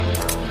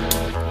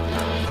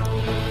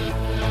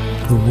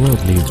The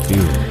world needs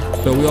beer.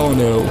 But we all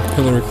know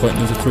Hillary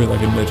Clinton is a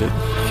three-legged midget.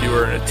 If you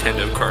were a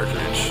Nintendo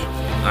cartridge,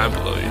 I'd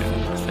blow you.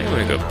 I think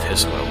I'm gonna go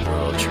piss on my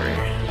world tree.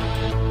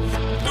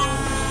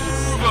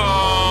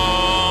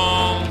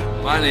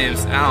 My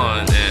name's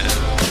Alan, and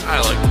I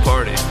like to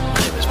party. My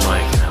name is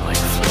Mike, and I like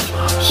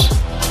flip-flops.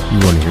 You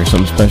want to hear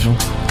something special?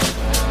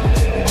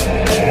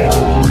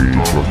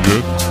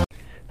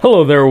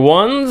 Hello there,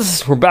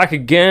 ones. We're back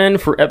again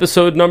for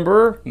episode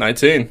number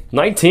 19.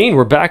 19.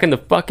 We're back in the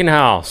fucking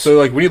house. So,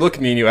 like, when you look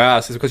at me and you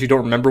ask, is it because you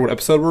don't remember what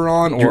episode we're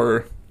on,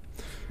 or...?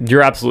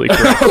 You're absolutely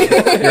correct.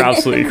 You're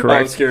absolutely correct.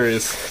 I was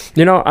curious.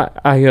 You know,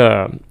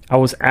 I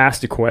was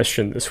asked a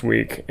question this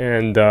week,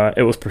 and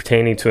it was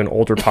pertaining to an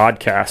older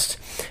podcast,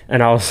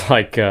 and I was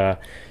like, yeah,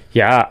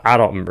 I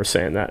don't remember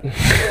saying that.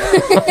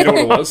 You know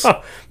what it was?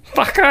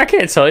 Fuck, I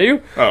can't tell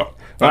you. Oh.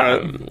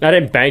 I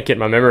didn't bank it in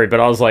my memory, but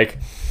I was like,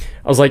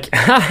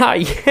 haha,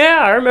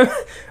 yeah, I remember.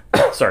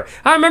 Sorry,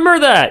 I remember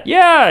that.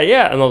 Yeah.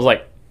 And I was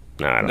like,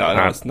 no,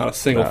 it's not a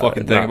single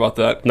fucking thing about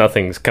that.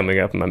 Nothing's coming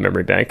up in my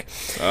memory bank.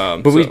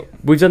 But so,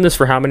 we've done this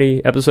for how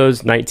many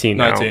episodes? 19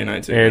 now.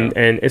 19,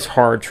 and it's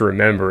hard to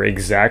remember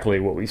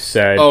exactly what we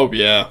said. Oh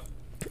yeah.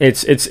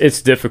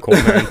 It's difficult,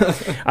 man.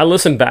 I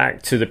listened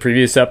back to the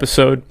previous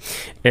episode,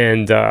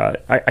 and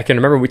I can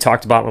remember we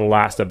talked about it on the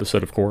last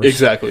episode, of course.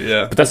 Exactly,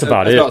 yeah. But that's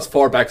about it. it. That's about as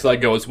far back as I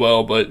go as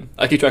well, but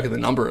I keep track of the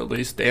number at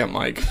least. Damn,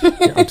 Mike.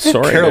 Yeah, I'm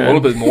sorry, I care man. a little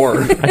bit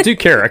more. I do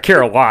care. I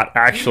care a lot,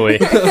 actually.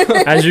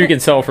 As you can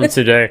tell from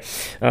today.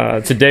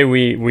 Today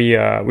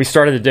we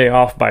started the day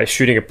off by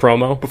shooting a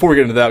promo. Before we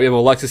get into that, we have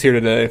Alexis here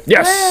today.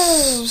 Yes.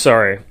 Hello.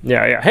 Sorry.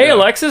 Yeah. Hey,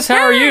 Alexis,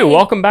 how are you?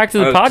 Welcome back to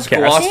the Just podcast.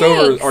 glossed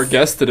over our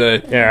guest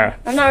today. Yeah.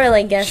 I'm not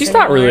really a guest. She's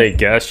not really a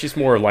guest. She's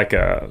more like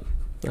a,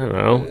 I don't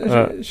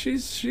know.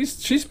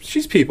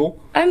 She's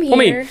people. I'm here. I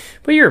mean,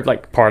 but you're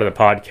like part of the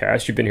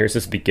podcast. You've been here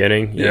since the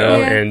beginning, you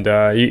know, and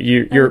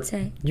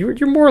you're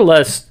more or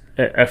less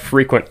a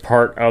frequent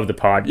part of the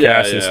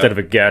podcast instead of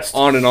a guest.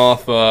 On and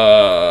off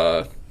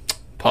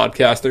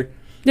podcaster.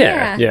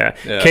 Yeah.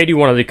 Katie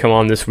wanted to come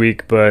on this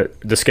week, but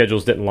the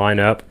schedules didn't line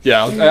up.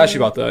 Yeah, I asked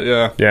you about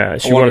that. Yeah,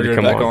 she wanted to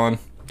come on.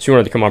 She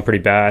wanted to come on pretty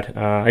bad.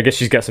 I guess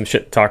she's got some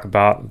shit to talk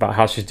about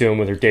how she's doing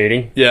with her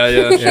dating. Yeah.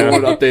 She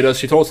wanted to update us.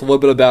 She told us a little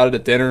bit about it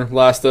at dinner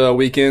last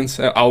weekend.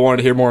 I wanted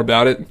to hear more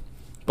about it,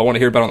 but I want to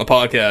hear about it on the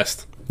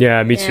podcast.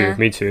 Yeah, me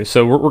too.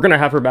 So we're going to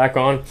have her back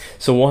on.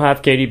 So we'll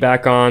have Katie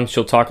back on.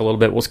 She'll talk a little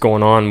bit what's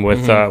going on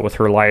with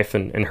her life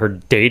and her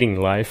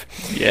dating life.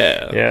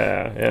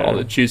 Yeah. All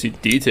the juicy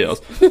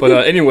details.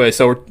 But anyway,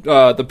 so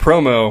the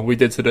promo we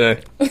did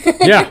today.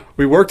 Yeah.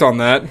 We worked on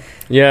that.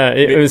 Yeah,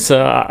 it was...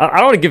 I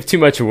don't want to give too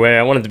much away.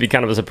 I want it to be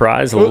kind of a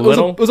surprise,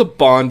 little. It was a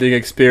bonding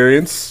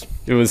experience.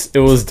 It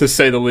was to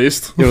say the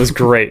least. It was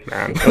great,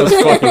 man. It was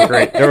fucking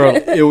great.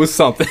 It was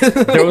something.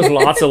 There was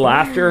lots of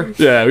laughter.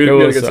 Yeah, we had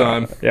a good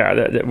time.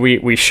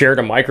 We shared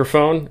a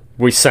microphone.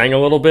 We sang a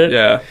little bit.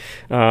 Yeah,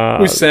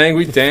 we sang,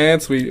 we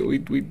danced, we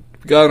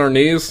got on our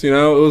knees. You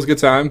know, it was a good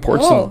time.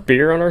 Poured some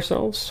beer on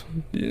ourselves.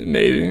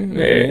 Maybe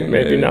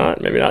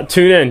not.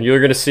 Tune in. You're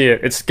gonna see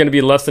it. It's gonna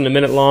be less than a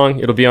minute long.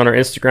 It'll be on our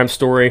Instagram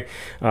story.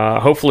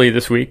 Hopefully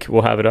this week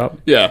we'll have it up.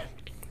 Yeah,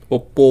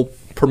 we'll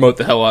promote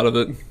the hell out of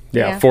it.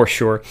 Yeah, for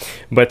sure.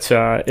 But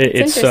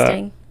it's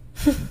interesting.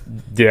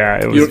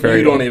 It was very.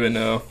 You don't even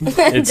know.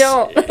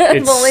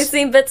 I've only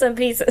seen bits and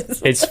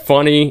pieces. It's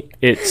funny.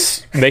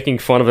 It's making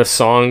fun of a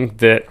song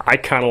that I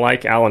kind of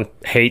like. Alan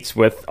hates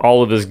with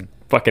all of his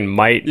fucking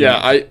might.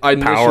 Yeah, I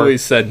initially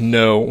said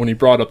no when he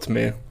brought it up to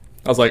me.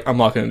 I was like, I'm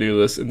not going to do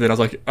this. And then I was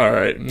like, all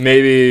right,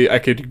 maybe I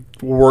could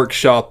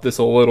workshop this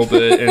a little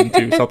bit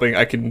into something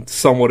I can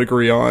somewhat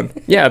agree on.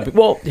 Yeah,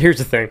 well, here's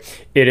the thing.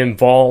 It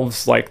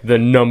involves, like, the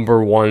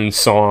number one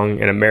song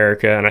in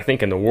America, and I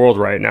think in the world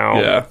right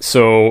now. Yeah.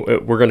 So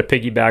we're going to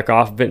piggyback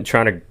off of it and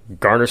trying to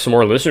garner some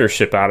more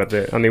listenership out of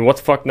it. I mean, what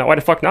the fuck not? Why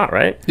the fuck not,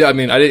 right? Yeah, I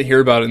mean, I didn't hear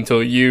about it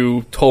until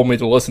you told me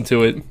to listen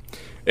to it.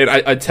 And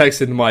I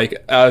texted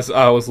Mike as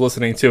I was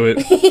listening to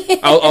it.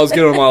 I was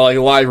giving my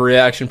live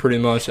reaction pretty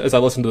much as I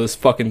listened to this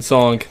fucking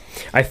song.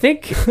 I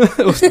think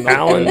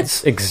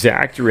Alan's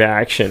exact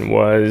reaction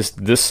was,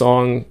 this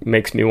song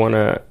makes me want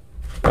to...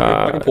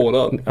 I can pull it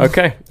up.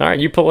 Okay. All right,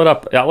 you pull it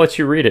up. I'll let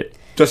you read it.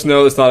 Just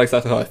know it's not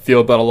exactly how I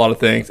feel about a lot of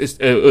things.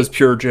 It was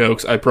pure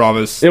jokes, I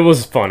promise. It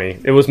was funny.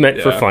 It was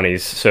meant for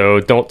funnies, so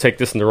don't take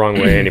this in the wrong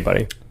way,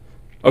 anybody.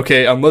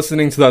 Okay, I'm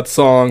listening to that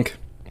song.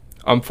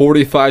 I'm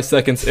 45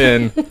 seconds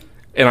in...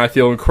 and I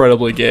feel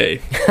incredibly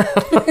gay.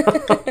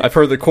 I've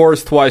heard the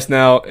chorus twice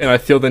now, and I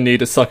feel the need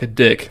to suck a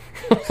dick.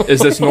 Is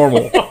this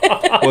normal?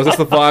 Was this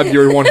the vibe you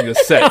were wanting to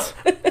set?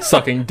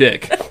 Sucking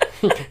dick.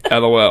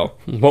 LOL.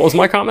 What was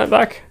my comment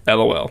back?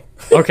 LOL.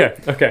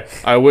 Okay.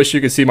 I wish you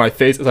could see my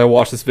face as I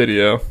watch this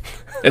video.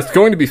 It's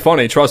going to be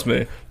funny, trust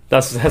me.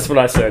 That's what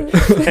I said.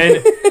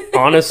 And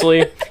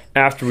honestly,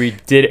 after we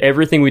did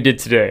everything we did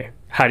today,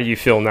 how do you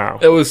feel now?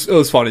 It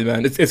was funny,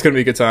 man. It's gonna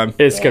be a good time.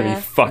 It's gonna be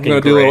fucking great.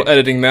 I'm gonna do a little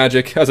editing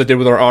magic as I did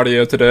with our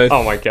audio today.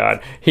 Oh my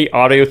god, he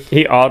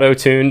auto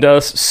tuned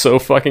us so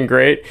fucking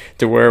great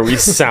to where we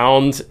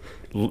sound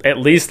at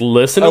least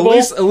listenable.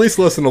 At least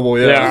listenable,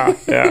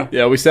 yeah.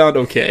 Yeah, we sound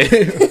okay.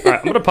 All right,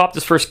 I'm gonna pop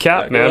this first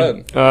cap,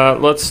 man.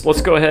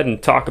 Let's go ahead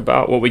and talk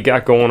about what we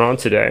got going on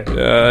today.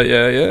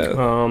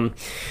 Yeah.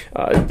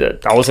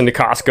 I was into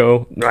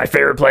Costco, my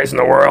favorite place in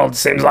the world.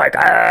 Seems like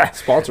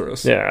sponsor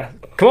us. Yeah,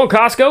 come on,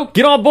 Costco,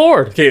 get on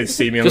board. You can't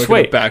see me. I'm just looking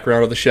wait. at the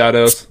background of the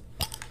shadows.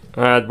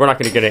 We're not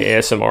going to get an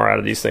ASMR out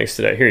of these things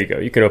today. Here you go.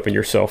 You can open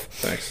yourself.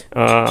 Thanks.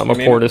 I'm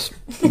gonna pour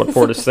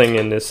this thing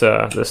in this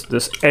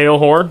ale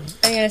horn.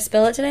 Are you gonna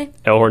spill it today?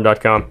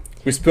 Alehorn.com.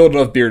 We spilled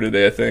enough beer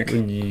today, I think.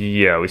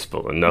 Yeah, we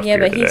spilled enough beer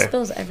today. Yeah, but he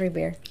spills every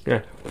beer.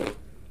 Yeah.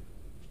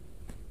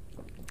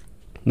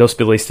 No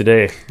spillies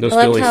today. No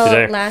spillies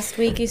today. Last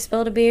week you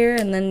spilled a beer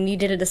and then you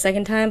did it a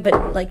second time,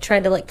 but like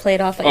tried to like play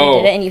it off like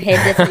you did it and you hid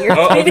it for your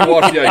I haven't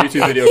watched the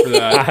YouTube video for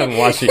that. I haven't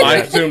watched it yet.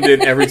 I zoomed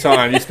in every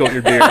time you spilled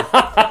your beer.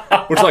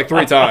 Which is like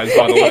 3 times,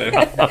 by the way.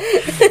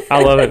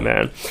 I love it,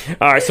 man.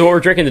 All right, so what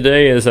we're drinking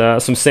today is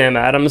some Sam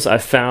Adams I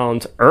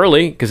found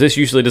early, because this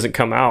usually doesn't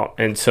come out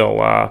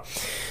until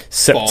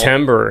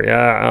September.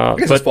 I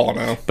guess it's fall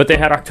now. But they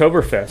had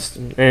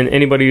Oktoberfest, and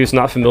anybody who's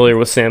not familiar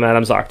with Sam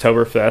Adams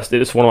Oktoberfest,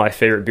 it is one of my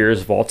favorite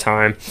beers of all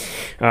time.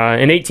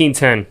 In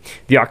 1810,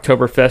 the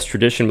Oktoberfest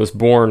tradition was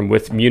born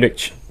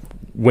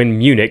when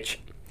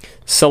Munich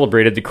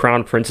celebrated the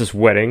Crown Prince's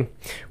wedding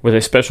with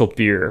a special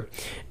beer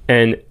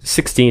and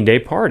 16-day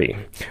party.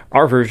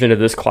 Our version of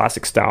this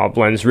classic style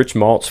blends rich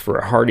malts for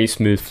a hearty,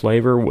 smooth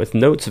flavor with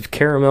notes of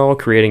caramel,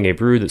 creating a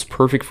brew that's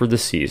perfect for the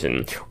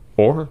season,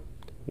 or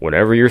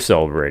whatever you're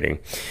celebrating.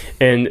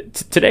 And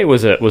today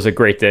was a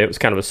great day. It was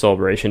kind of a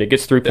celebration. It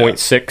gets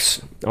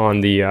 3.6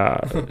 on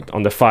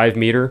the 5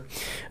 meter.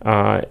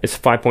 It's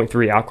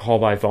 5.3 alcohol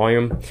by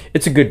volume.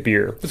 It's a good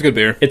beer. It's a good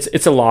beer.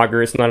 It's a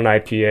lager. It's not an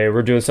IPA.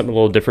 We're doing something a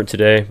little different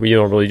today. We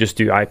don't really just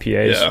do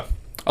IPAs. Yeah.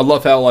 I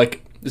love how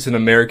it's an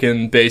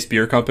American-based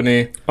beer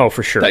company. Oh,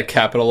 for sure. That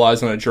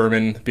capitalized on a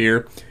German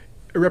beer.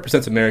 It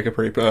represents America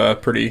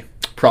pretty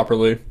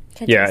properly.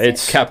 Yeah,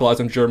 it's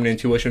capitalized on German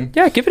intuition.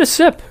 Yeah, give it a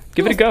sip.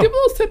 Give it a go. Give it a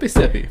little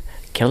sippy.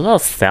 Give it a little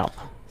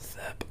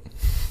sip.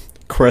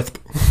 Crisp.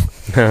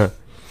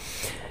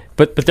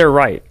 But they're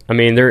right. I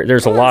mean,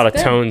 there's a lot of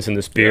tones in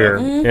this beer,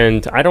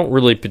 and I don't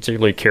really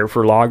particularly care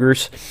for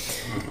lagers.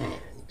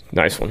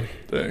 Nice one.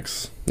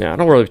 Thanks. Yeah, I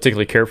don't really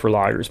particularly care for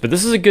lagers, but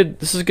this is a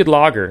good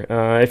lager.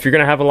 If you're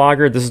gonna have a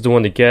lager, this is the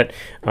one to get.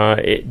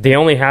 They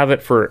only have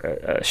it for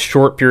a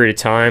short period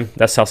of time.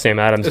 That's how Sam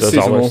Adams does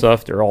all their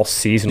stuff. They're all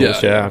seasonal.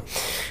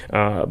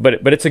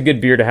 But it's a good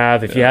beer to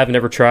have. If you haven't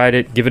ever tried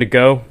it, give it a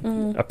go.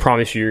 I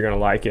promise you're gonna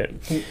like it.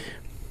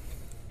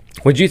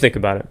 What'd you think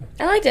about it?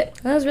 I liked it.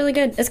 That was really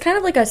good. It's kind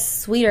of like a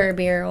sweeter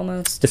beer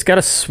almost. It's got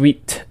a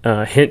sweet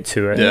hint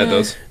to it. Yeah, it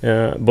does.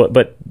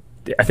 But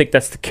I think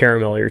that's the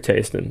caramel you're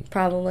tasting.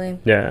 Probably.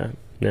 Yeah.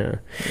 So,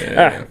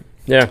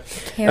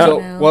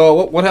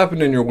 what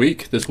happened in your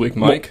week this week,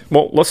 Mike?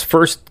 Well, let's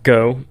first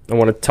go. I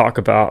want to talk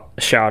about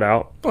a shout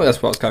out. Oh,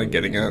 that's what I was kind of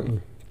getting at.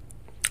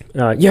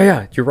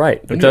 You're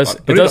right. It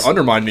does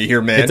undermine me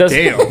here, man.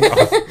 Damn,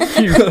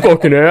 you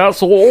fucking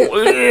asshole.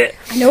 I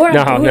know what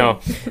I'm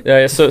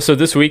doing. So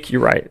this week,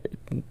 you're right.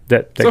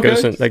 That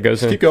goes in. That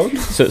goes in. Keep going.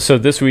 So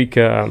this week,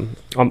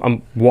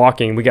 I'm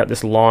walking. We got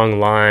this long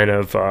line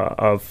of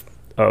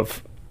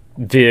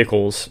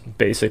vehicles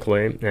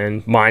basically,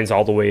 and mine's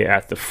all the way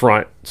at the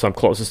front, so I'm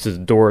closest to the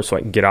door so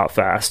I can get out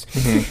fast.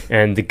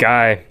 And the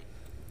guy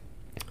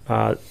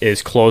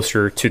is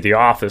closer to the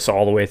office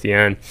all the way at the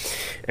end,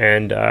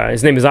 and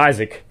his name is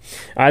Isaac.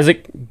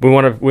 We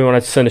want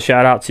to send a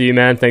shout out to you,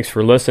 man. Thanks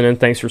for listening.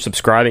 Thanks for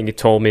subscribing. He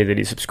told me that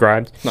he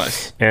subscribed.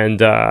 Nice. And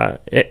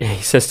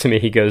he says to me,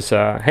 he goes,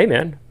 hey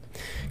man,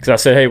 because I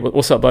said, hey,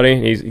 what's up, buddy?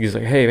 And he's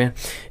like, hey man.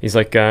 He's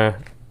like,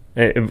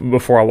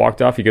 before I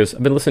walked off, he goes,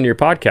 I've been listening to your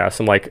podcast.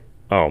 I'm like,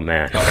 oh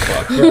man.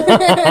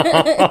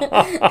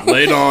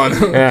 Lay it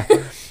on. Yeah.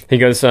 He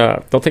goes,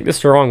 don't take this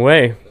the wrong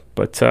way,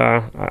 but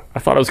I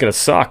thought it was going to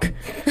suck.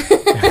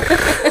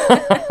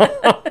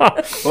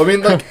 Well, I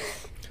mean, like,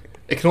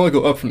 it can only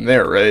go up from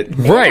there, right?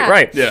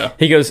 Right. Yeah.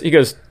 He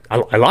goes,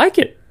 I like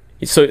it.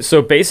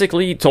 So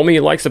basically, he told me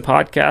he likes the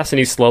podcast, and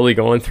he's slowly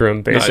going through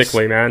them,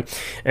 basically, man.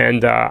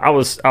 And I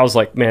was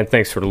like, man,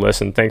 thanks for the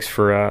listen, thanks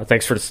for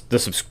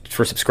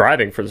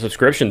subscribing, for the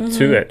subscription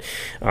to it,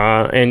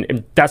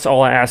 and that's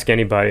all I ask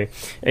anybody.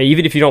 And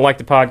even if you don't like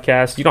the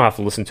podcast, you don't have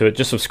to listen to it.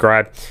 Just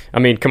subscribe. I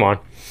mean, come on.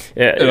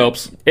 It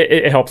helps.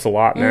 It helps a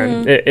lot,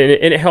 man.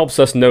 It helps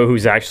us know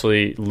who's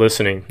actually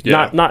listening.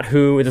 Yeah. Not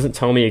who. It doesn't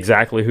tell me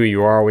exactly who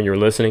you are when you're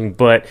listening,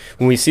 but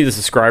when we see the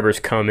subscribers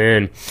come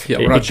in,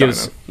 we're not China.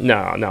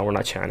 No, we're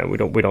not China. We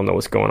don't know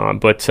what's going on.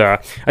 But I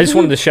just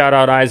wanted to shout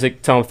out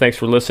Isaac. Tell him thanks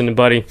for listening,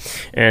 buddy,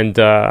 and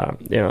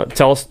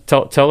tell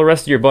the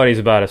rest of your buddies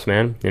about us,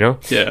 man.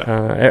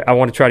 Yeah. I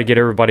want to try to get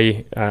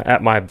everybody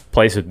at my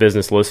place of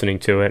business listening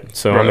to it.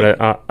 So right. I'm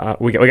gonna.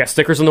 We got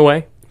stickers on the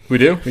way. We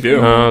do.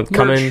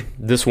 Coming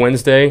this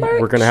Wednesday. Merch.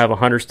 We're going to have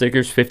 100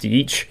 stickers, 50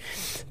 each.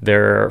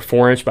 They're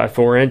 4-inch by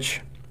 4-inch.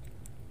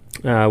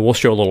 We'll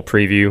show a little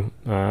preview,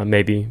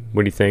 maybe.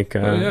 What do you think?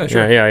 Yeah,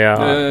 sure.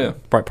 Yeah.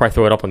 Probably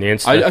throw it up on the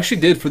Insta. I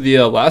actually did for the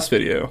last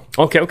video.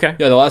 Okay.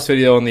 Yeah, the last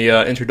video on the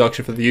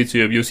introduction for the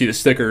YouTube, you'll see the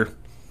sticker.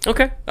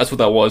 Okay. That's what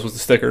that was the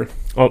sticker.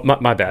 Oh,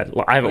 my bad.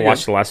 I haven't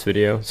watched the last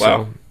video.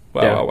 So.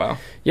 Wow.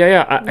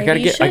 Yeah. I gotta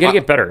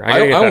get better.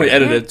 I only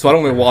edit it, so I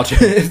don't really watch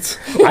it.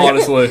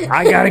 Honestly,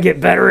 I gotta get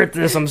better at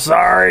this. I'm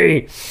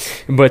sorry,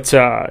 but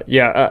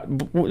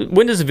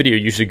when does the video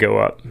usually go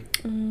up?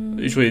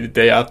 Usually the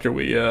day after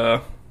we.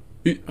 I've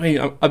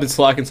been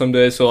slacking some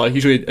days, so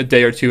usually a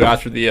day or two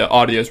after the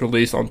audio is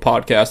released on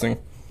podcasting.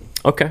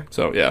 Okay.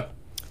 So yeah.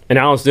 And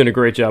Alan's doing a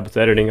great job with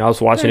editing. I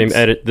was watching him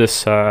edit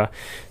this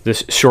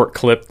short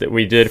clip that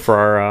we did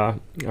for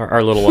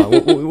our little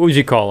what would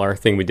you call our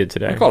thing we did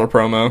today? I call it a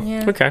promo.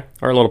 Yeah. Okay,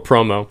 our little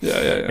promo.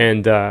 Yeah.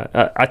 And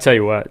I tell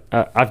you what,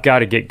 I've got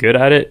to get good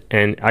at it,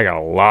 and I got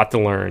a lot to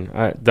learn.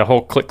 The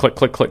whole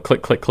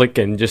click,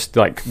 and just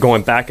like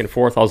going back and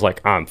forth. I was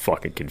like, I'm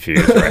fucking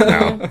confused right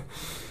now.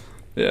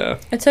 Yeah.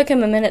 It took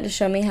him a minute to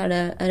show me how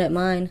to edit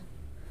mine.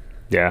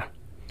 Yeah.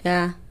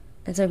 Yeah.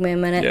 It took me a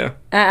minute. Yeah.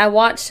 I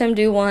watched him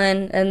do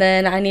one, and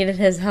then I needed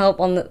his help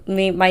on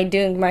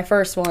doing my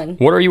first one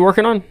What are you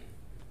working on?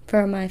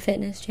 for my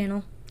fitness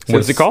channel. What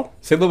is it called?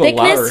 Say a little bit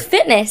louder.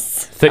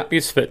 Thickness Fitness.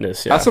 Thickness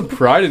Fitness. Yeah. Have some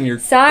pride in your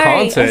Sorry,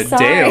 content. I'm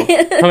sorry.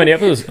 Damn. How many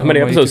episodes? How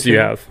many Oh, episodes do you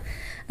 22. have?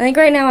 I think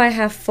right now I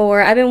have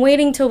 4. I've been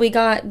waiting till we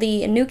got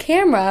the new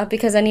camera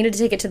because I needed to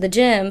take it to the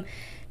gym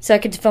so I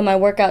could film my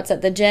workouts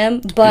at the gym.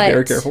 But Be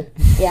very careful.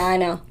 Yeah, I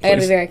know. I gotta be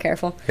Please. very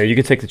careful. Yeah, you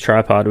can take the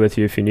tripod with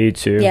you if you need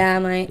to. Yeah, I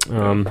might.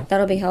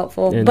 That'll be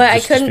helpful. and But I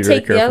just be couldn't very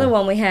take the careful. other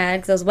one we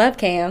had because it was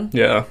webcam.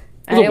 Yeah.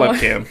 I It was a didn't want-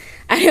 webcam.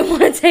 I didn't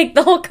want to take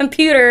the whole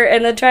computer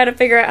and then try to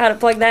figure out how to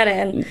plug that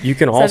in. You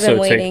can So I've been also take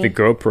waiting. the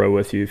GoPro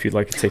with you if you'd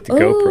like to take the Oh,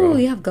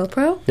 GoPro. you have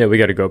GoPro? Yeah, we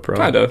got a GoPro.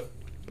 Kinda.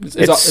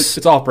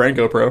 It's off-brand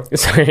GoPro.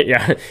 It's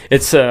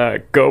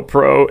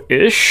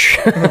GoPro-ish.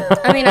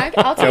 I mean,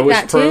 I'll take Wish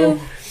that Pro.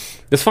 too.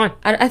 It's fine.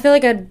 I feel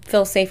like I'd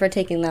feel safer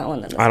taking that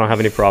one than this I don't have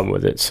any problem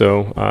with it.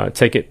 So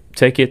take it,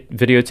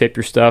 videotape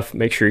your stuff.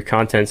 Make sure your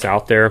content's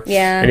out there.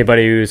 Yeah.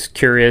 Anybody who's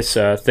curious,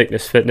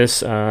 Thickness Fitness.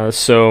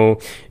 So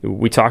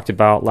we talked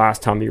about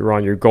last time you were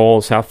on your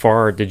goals. How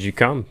far did you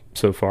come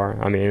so far?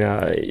 I mean,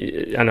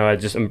 I know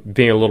I'm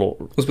being a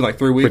little It's been like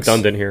 3 weeks.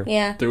 redundant here.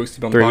 Yeah. 3 weeks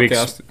to be on the 3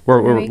 podcast. weeks.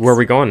 Where 3 weeks. are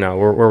we going now?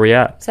 Where are we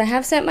at? So I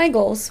have set my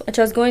goals, which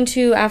I was going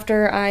to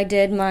after I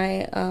did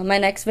my my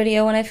next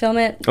video when I film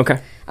it. Okay.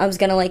 I was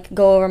gonna like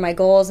go over my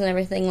goals and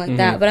everything like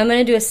that, but I'm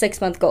gonna do a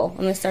 6-month goal. I'm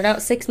gonna start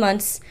out 6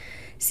 months,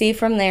 see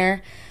from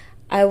there.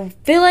 I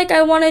feel like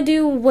I want to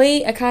do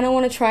weight. I kind of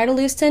want to try to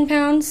lose 10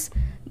 pounds,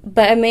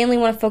 but I mainly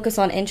want to focus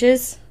on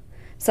inches.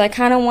 So I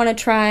kind of want to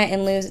try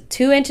and lose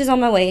 2 inches on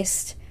my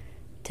waist,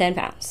 10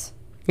 pounds.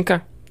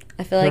 Okay.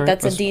 I feel like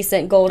Alright, that's a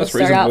decent goal to that's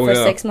start out for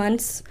reasonable, yeah. 6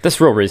 months. That's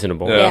real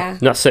reasonable. Yeah.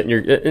 Not setting your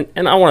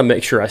and I want to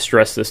make sure I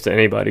stress this to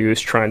anybody who's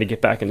trying to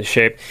get back into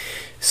shape.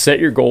 Set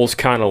your goals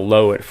kind of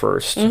low at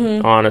first,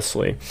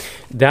 honestly.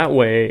 That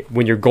way,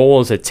 when your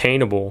goal is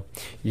attainable,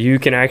 you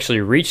can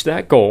actually reach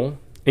that goal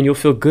and you'll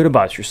feel good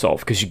about yourself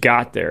because you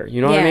got there.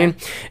 You know what I Yeah. mean?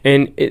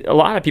 And a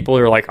lot of people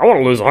are like, I want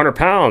to lose 100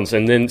 pounds.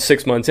 And then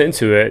 6 months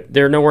into it,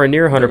 they're nowhere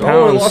near 100 Oh, I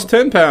pounds. lost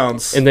 10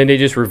 pounds. And then they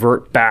just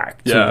revert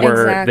back to Yeah.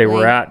 where they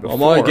were Exactly. at before.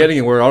 I'm not getting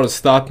anywhere. I'll just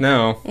stop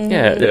now.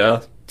 Yeah. Yeah.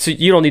 So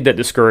you don't need that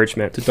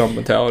discouragement. It's a dumb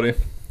mentality.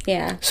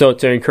 Yeah, So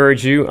to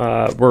encourage you,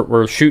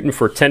 we're shooting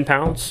for 10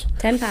 pounds.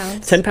 10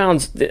 pounds. 10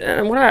 pounds.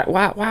 And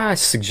why I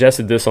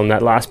suggested this on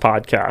that last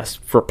podcast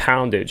for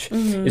poundage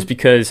is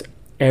because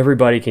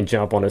everybody can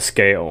jump on a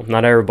scale.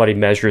 Not everybody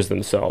measures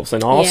themselves.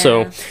 And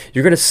also, Yeah.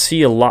 you're going to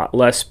see a lot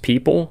less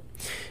people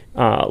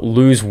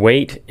lose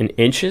weight in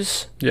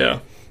inches. Yeah.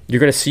 You're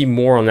going to see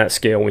more on that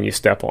scale when you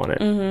step on it.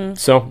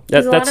 So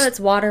Because a lot of that's it's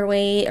water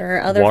weight or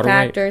other Water weight.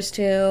 factors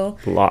too.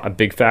 a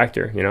big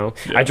factor, you know.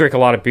 I drink a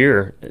lot of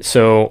beer,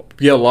 so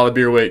You got a lot of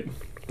beer weight.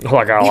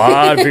 I got a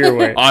lot of beer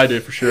weight. I do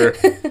for sure.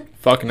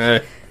 Fucking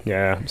A.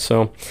 Yeah,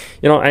 so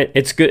you know,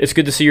 it's good. It's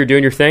good to see you're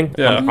doing your thing.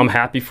 Yeah. I'm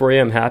happy for you.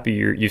 I'm happy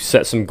you've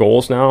set some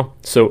goals now.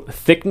 So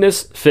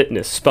Thickness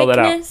Fitness, spell that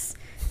out. Thickness,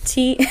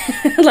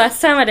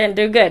 last time I didn't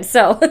do good.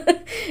 So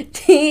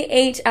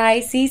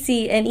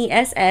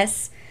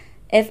THICCNESS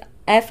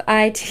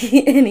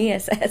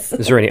FITNESS.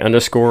 Is there any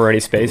underscore or any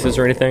spaces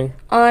or anything?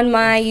 On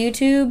my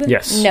YouTube,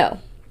 Yes. no.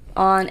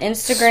 On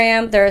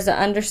Instagram, there's an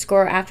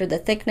underscore after the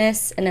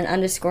thickness and an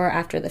underscore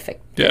after the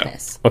Yeah.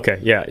 thickness. Okay,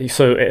 yeah.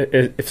 So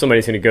if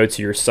somebody's going to go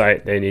to your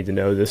site, they need to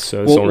know this.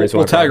 So it's the only reason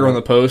We'll why I tag her brought on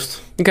the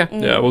post. it up.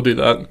 Okay. Yeah, we'll do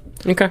that.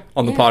 Okay.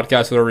 On the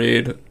podcast that I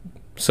read,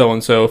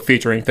 so-and-so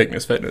featuring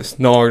Thickness Fitness.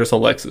 No longer just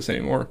Alexis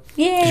anymore.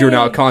 Yeah. Because you're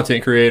now a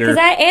content creator. Because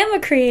I am a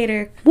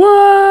creator.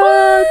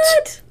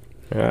 What?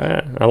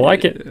 I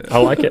like it. I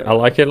like it. I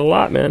like it a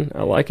lot, man.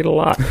 I like it a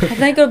lot. I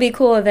think it'll be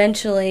cool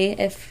eventually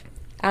if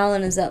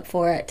Alan is up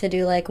for it to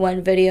do like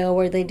one video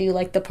where they do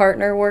like the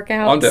partner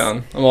workouts. I'm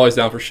down. I'm always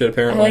down for shit, I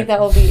apparently. think that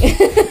will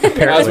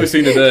be. As we've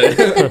seen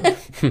today.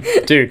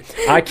 Dude,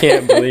 I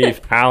can't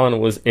believe Alan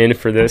was in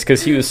for this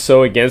because he was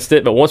so against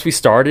it. But once we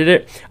started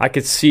it, I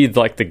could see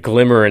like the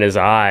glimmer in his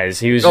eyes.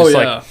 He was just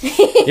like,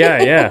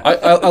 yeah.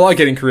 I like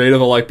getting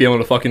creative. I like being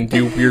able to fucking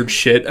do weird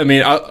shit. I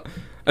mean,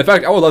 in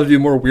fact, I would love to do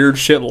more weird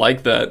shit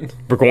like that.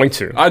 We're going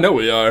to. I know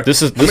we are.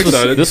 This I'm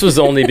excited. was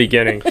only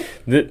beginning.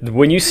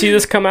 When you see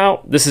this come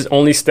out, this is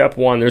only step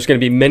one. There's going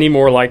to be many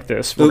more like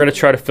this. We're going to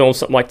try to film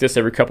something like this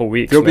every couple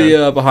weeks. There'll be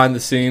behind the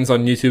scenes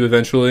on YouTube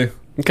eventually.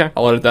 Okay.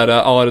 I'll edit that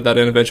out. I'll edit that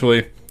in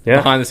eventually. Yeah.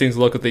 Behind the scenes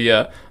look at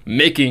the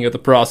making of the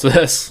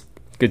process.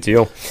 Good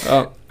deal.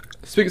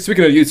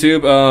 Speaking of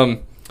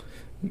YouTube,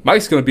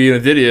 Mike's going to be in a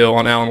video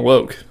on Alan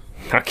Woke.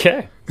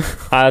 Okay.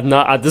 I have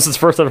not. This is the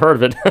first I've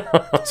heard of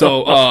it.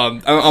 So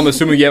I'm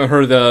assuming you haven't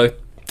heard of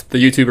the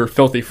YouTuber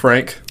Filthy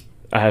Frank.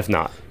 I have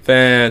not.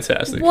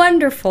 Fantastic.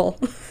 Wonderful.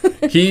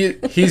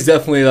 He's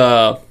definitely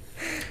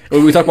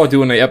we talked about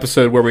doing an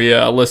episode where we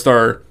list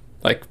our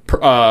like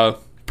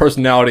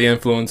personality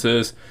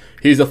influences.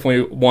 He's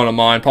definitely one of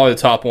mine, probably the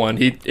top one.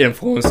 He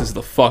influences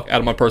the fuck out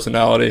of my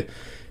personality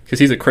because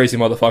he's a crazy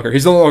motherfucker.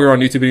 He's no longer on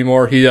YouTube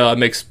anymore. He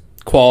makes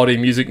quality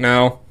music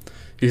now.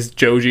 He's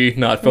Joji,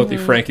 not Filthy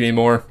Frank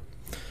anymore.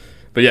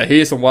 But yeah, he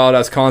has some wild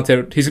ass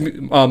content.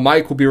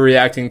 Mike will be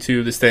reacting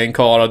to this thing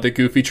called the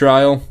Goofy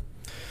Trial.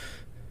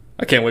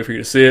 I can't wait for you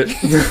to see it.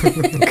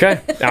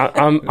 Okay,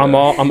 I'm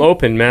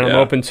open, man. I'm Yeah,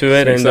 open to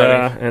it, it's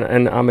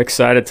and I'm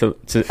excited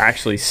to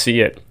actually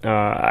see it.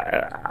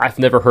 I've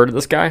never heard of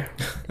this guy,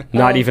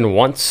 not even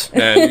once.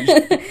 And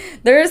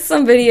There's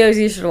some videos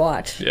you should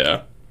watch.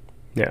 yeah,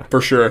 Yeah,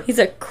 for sure. He's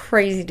a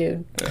crazy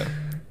dude.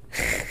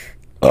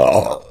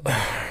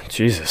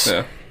 Jesus,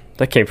 Yeah.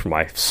 that came from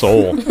my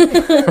soul.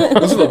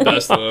 Those are the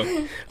best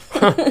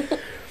though.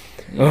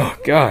 Oh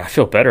God, I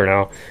feel better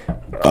now.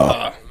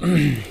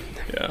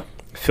 Yeah.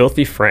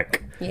 Filthy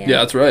Frank. Yeah,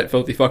 that's right.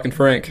 Filthy fucking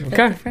Frank.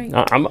 Okay, Frank.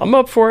 I'm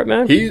up for it,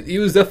 man. He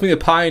was definitely a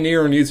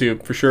pioneer on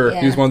YouTube for sure.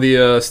 Yeah. He was one of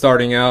the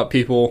starting out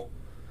people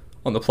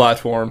on the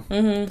platform.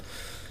 Mm-hmm.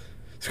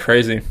 It's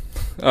crazy.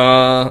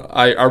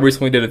 I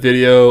recently did a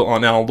video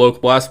on Alan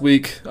Woke last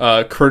week,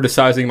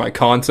 criticizing my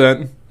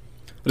content.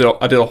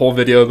 I did a whole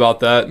video about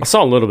that. I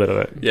saw a little bit of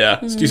it. Yeah,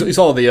 you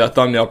saw the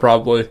thumbnail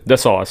probably.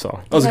 That's all I saw.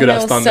 That was a good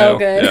ass That was thumbnail. so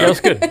good. Yeah. That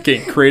was good.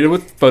 Getting creative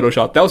with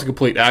Photoshop. That was a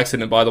complete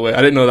accident, by the way. I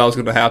didn't know that was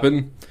going to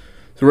happen.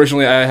 So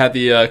originally, I had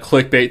the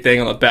clickbait thing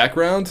on the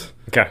background,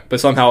 Okay, but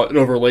somehow it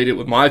overlaid it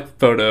with my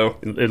photo.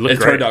 it looked It great.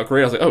 turned out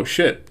great. I was like, oh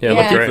shit. Yeah, it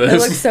looked Yeah, great. it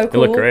looks so It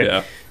cool. looked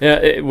great.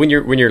 Yeah. When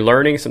you're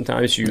learning,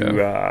 sometimes you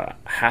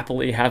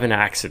happily have an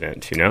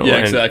accident, you know. Yeah,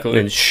 and, exactly.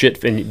 And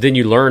shit, and then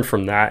you learn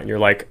from that, and you're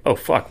like, oh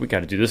fuck, we got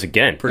to do this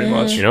again. Pretty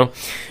much. you know.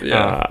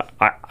 Yeah.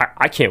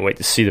 I can't wait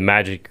to see the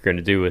magic you're going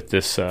to do with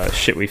this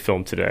shit we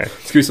filmed today.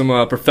 Let's do some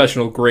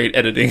professional great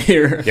editing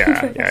here.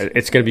 Yeah,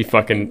 it's going to be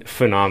fucking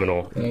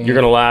phenomenal. You're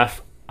gonna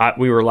laugh.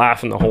 We were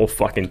laughing the whole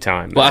fucking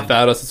time. man. Laugh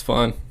at us. It's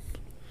fun.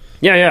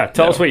 Yeah.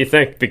 Tell us Yeah. what you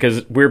think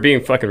because we're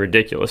being fucking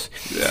ridiculous.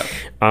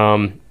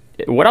 Yeah.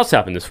 What else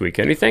happened this week?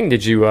 Anything?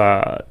 Did you?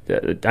 I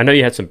know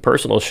you had some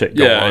personal shit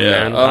going on, Yeah.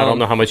 man. I don't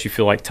know how much you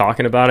feel like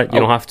talking about it.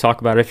 You don't have to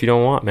talk about it if you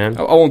don't want, man.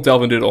 I won't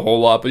delve into it a whole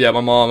lot, but yeah, my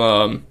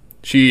mom,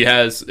 she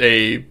has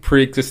a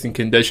pre-existing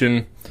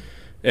condition,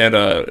 and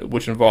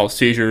which involves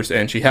seizures,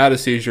 and she had a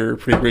seizure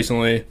pretty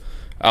recently.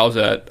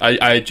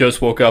 I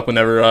just woke up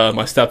whenever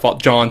my stepfather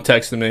John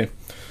texted me.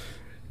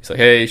 He's like,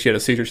 "Hey, she had a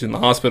seizure. She's in the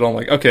hospital." I'm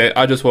like, "Okay,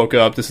 I just woke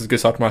up. This is a good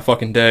start to my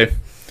fucking day."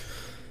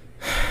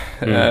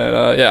 And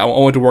yeah, I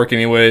went to work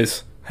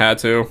anyways. Had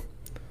to.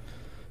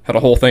 Had a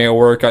whole thing at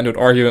work. Got into an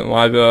argument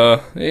live.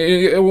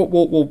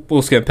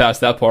 We'll skim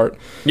past that part.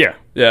 Yeah,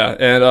 Yeah,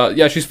 and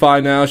yeah, she's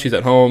fine now. She's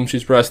at home.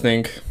 She's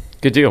resting.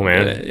 good deal,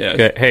 man. Yeah.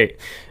 Okay,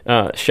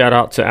 hey, shout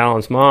out to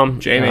Alan's mom,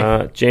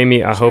 Jamie.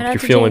 Jamie, I hope out you're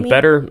to feeling Jamie.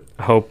 better.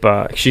 I hope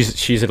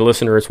she's a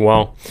listener as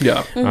well.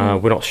 Yeah.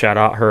 We don't shout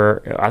out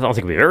her. I don't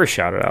think we've ever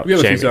shouted out. We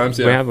have a few Jamie. times,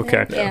 yeah. We have.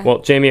 Okay. Yeah. Well,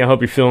 Jamie, I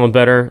hope you're feeling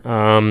better.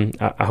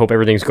 I hope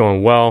everything's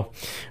going well.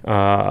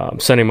 I'm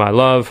sending my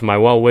love, my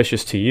well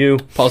wishes to you,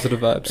 Positive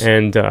vibes.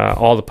 and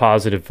all the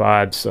positive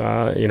vibes.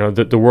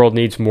 The world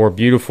needs more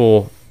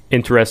beautiful,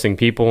 interesting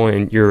people,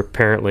 and you're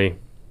apparently,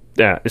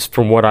 it's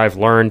from what I've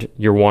learned,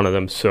 you're one of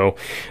them. So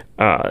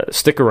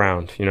stick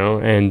around,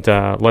 and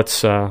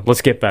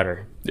let's get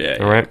better. Yeah.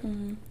 All right.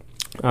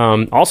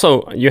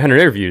 Also, you had an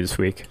interview this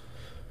week.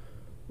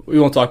 We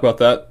won't talk about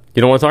that.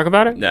 You don't want to talk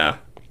about it? Nah.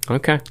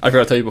 Okay. I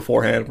forgot to tell you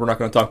beforehand. We're not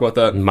going to talk about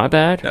that. My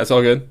bad. That's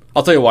all good.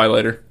 I'll tell you why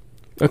later.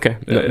 Okay.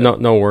 Yeah.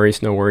 No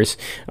worries. No worries.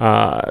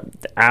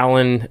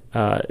 Alan,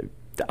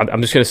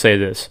 I'm just going to say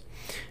this.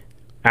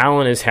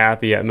 Alan is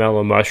happy at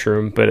Mellow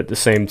Mushroom, but at the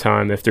same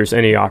time, if there's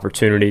any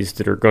opportunities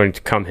that are going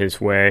to come his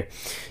way,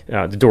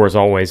 the door is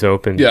always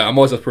open. Yeah, I'm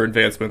always up for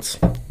advancements.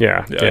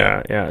 Yeah.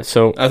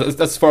 So, That's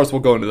as far as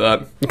we'll go into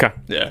that. okay.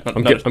 Yeah.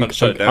 I'm good. Not to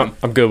shut it down.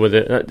 I'm good with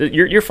it.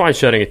 You're fine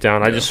shutting it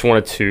down. I just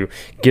wanted to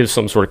give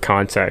some sort of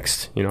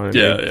context. You know what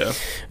I mean?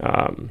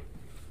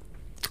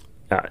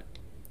 Yeah.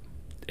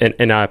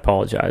 and I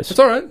apologize. It's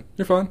all right.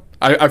 You're fine.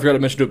 I forgot to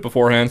mention it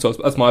beforehand, so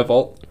that's my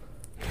fault.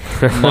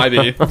 My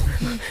B.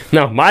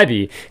 No, my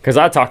B, because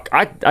I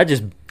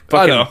just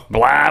fucking know.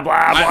 blah,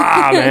 blah,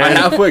 blah, man. I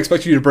halfway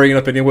expect you to bring it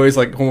up anyways.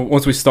 Like,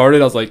 once we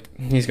started, I was like,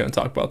 he's going to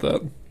talk about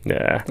that.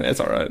 Yeah. It's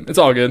all right. It's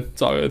all good.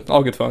 It's all good.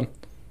 All good fun.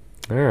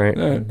 All right.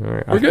 Yeah. All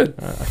right. We're good.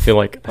 I feel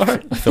like I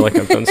feel like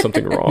I've done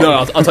something wrong.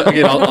 No,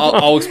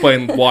 I'll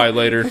explain why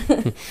later.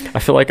 I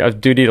feel like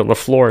I've duty on the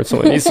floor and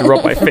someone needs to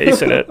rub my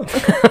face in it.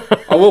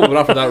 I will, but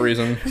not for that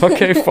reason.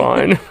 Okay,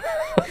 fine.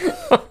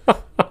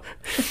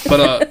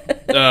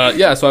 But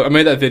yeah. So I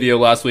made that video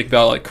last week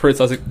about like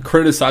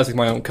criticizing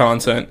my own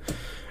content.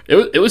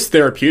 It was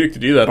therapeutic to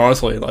do that,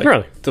 honestly. Like,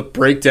 Really? to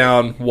break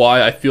down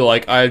why I feel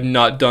like I've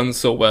not done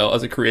so well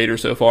as a creator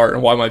so far,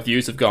 and why my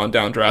views have gone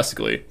down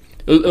drastically.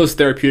 It was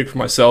therapeutic for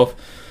myself.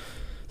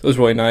 It was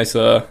really nice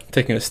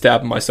taking a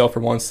stab at myself for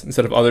once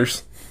instead of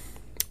others.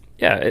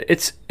 Yeah,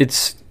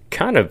 it's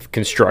kind of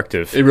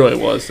constructive. It really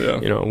was, yeah.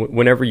 You know,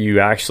 whenever you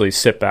actually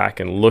sit back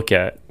and look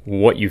at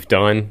what you've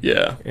done,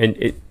 Yeah.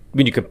 and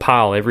when you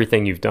compile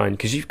everything you've done,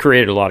 because you've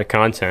created a lot of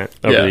content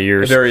over the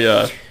years. A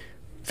very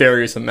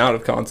various amount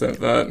of content.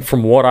 That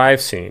From what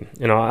I've seen,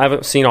 you know, I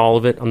haven't seen all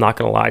of it. I'm not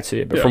going to lie to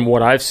you, but Yeah. from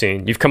what I've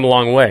seen, you've come a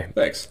long way.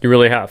 Thanks. You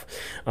really have.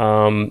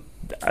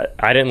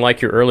 I didn't like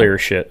your earlier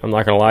shit. I'm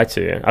not going to lie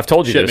to you. I've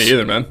told you Shit, this. me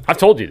either, man. I've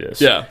told you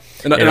this. Yeah,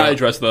 and You know. I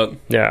addressed that.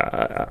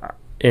 Yeah.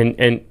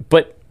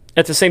 But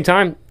at the same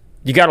time,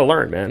 you got to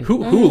learn, man.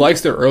 Who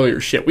likes their earlier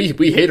shit?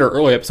 We hate our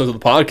early episodes of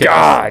the podcast.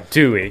 God,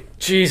 do we?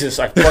 Jesus,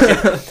 I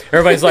fucking.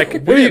 Everybody's like, We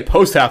didn't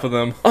post half of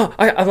them. oh,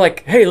 I'm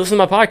like, hey, listen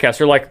to my podcast.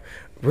 They're like,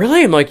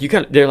 really? I'm like,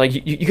 they're like,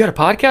 you got a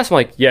podcast? I'm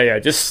like, yeah.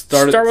 Just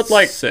start at with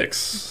like,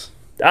 6.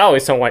 I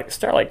always tell them like,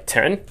 start like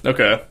 10.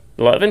 Okay.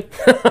 11.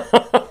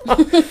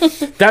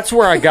 That's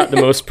where I got the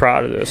most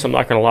proud of this. I'm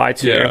not going to lie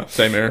to you. Yeah,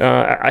 same here.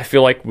 I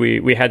feel like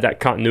we had that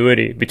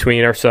continuity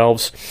between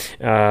ourselves.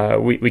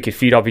 We could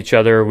feed off each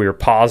other. We were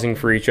pausing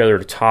for each other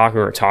to talk. We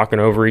were talking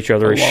over each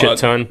other a shit lot.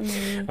 ton.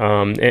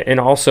 And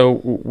also,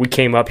 we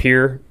came up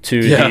here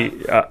to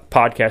the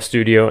podcast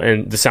studio,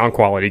 and the sound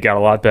quality got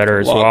a lot better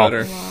as well.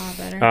 Better. A lot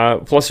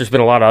better. Plus, there's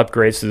been a lot of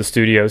upgrades to the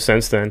studio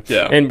since then.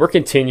 Yeah. And we're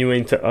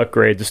continuing to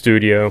upgrade the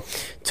studio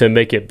to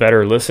make it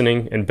better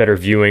listening and better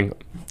viewing.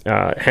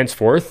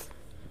 Henceforth,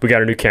 we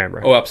got a new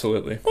camera. Oh,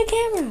 absolutely. The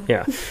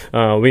camera.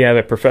 Yeah. We have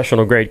a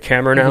professional grade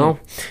camera now,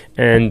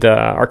 and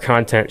our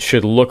content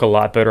should look a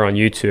lot better on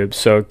YouTube.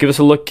 So give us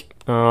a look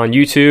on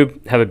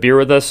YouTube. Have a beer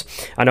with us.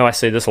 I know I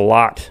say this a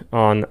lot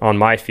on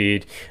my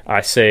feed.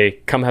 I say,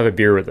 come have a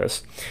beer with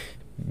us.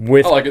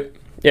 With I like it.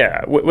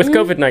 Yeah, with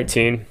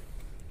COVID-19,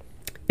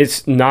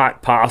 it's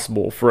not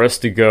possible for us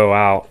to go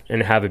out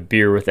and have a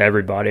beer with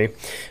everybody.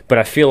 But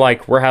I feel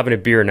like we're having a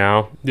beer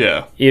now.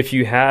 Yeah. If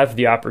you have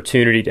the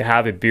opportunity to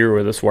have a beer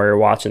with us while you're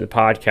watching the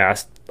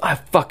podcast, I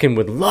fucking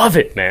would love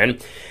it, man.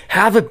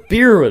 Have a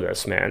beer with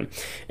us, man.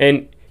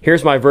 And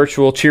here's my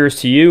virtual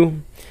cheers to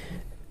you,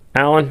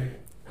 Alan.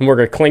 And we're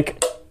going to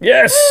clink.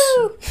 Yes!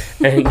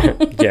 And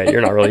yeah,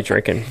 you're not really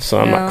drinking, so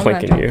I'm No, not I'm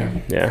clinking not you.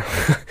 drinking.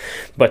 Yeah.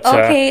 But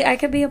Okay, I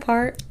could be a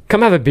part.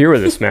 come have a beer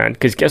with us, man.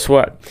 Because guess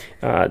what?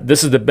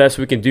 This is the best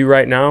we can do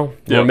right now.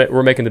 Yep.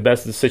 We're making the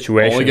best of the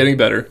situation. Only getting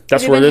better.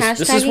 That's Have you where been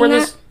this is hashtagging where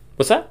this. that?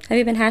 What's that? Have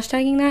you been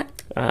hashtagging that?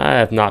 I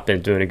have not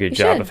been doing a good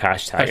job should. of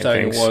hashtagging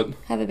Hashtagging things. what?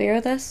 Have a beer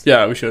with us?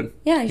 Yeah, we should.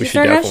 Yeah, you We should should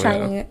start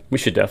definitely, hashtagging it. We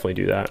should definitely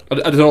do that.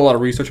 I've done a lot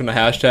of research on the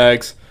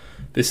hashtags.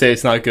 They say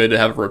it's not good to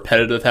have a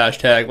repetitive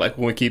hashtag. Like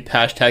when we keep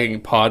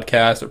hashtagging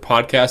podcast or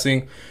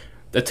podcasting,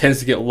 that tends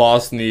to get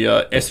lost in the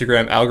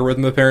Instagram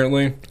algorithm,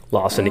 apparently.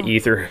 Lost in the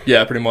ether.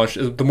 Yeah, pretty much.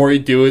 The more you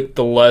do it,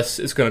 the less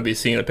it's going to be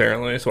seen,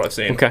 apparently. That's what I've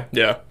seen. Okay.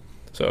 Yeah.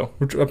 So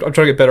I'm trying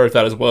to get better at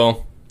that as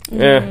well.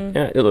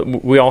 Yeah.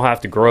 We all have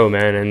to grow,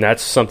 man, and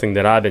that's something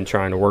that I've been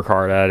trying to work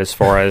hard at as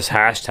far as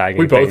hashtagging.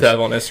 We both things. have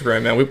on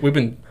Instagram, man. We've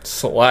been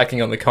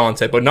slacking on the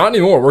content, but not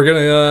anymore. We're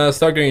going to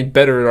start getting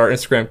better at our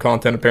Instagram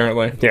content,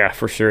 apparently. Yeah,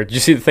 for sure. Did you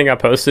see the thing I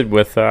posted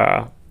with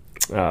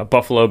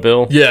Buffalo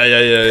Bill?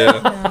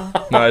 Yeah.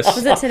 Nice.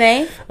 Was it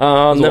today? a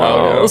while No,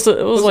 ago.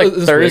 it was like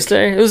this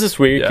Thursday. week. It was this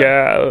week.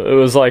 Yeah. It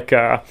was like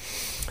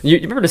you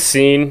remember the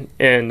scene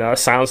in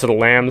Silence of the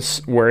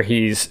Lambs where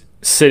he's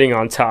sitting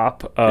on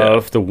top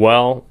of the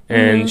well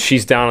and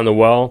she's down in the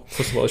well.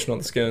 Puts lotion on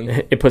the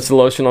skin. It puts the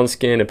lotion on the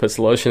skin. It puts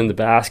the lotion in the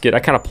basket. I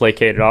kind of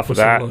placated off of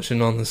that.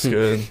 Lotion on the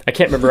skin. I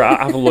can't remember.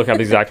 I have to look up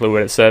exactly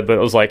what it said, but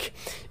it was like,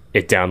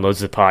 it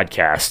downloads the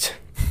podcast.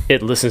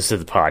 It listens to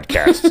the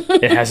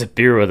podcast. It has a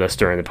beer with us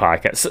during the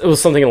podcast. It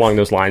was something along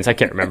those lines. I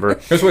can't remember.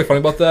 Here's what's really funny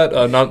about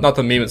that. Not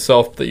the meme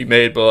itself that you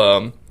made,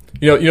 but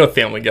you know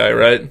Family Guy,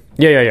 right?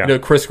 Yeah. You know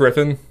Chris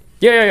Griffin,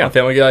 Yeah.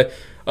 Family Guy.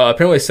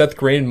 Apparently Seth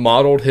Green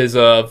modeled his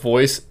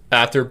voice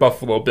after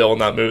Buffalo Bill in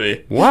that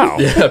movie. Wow.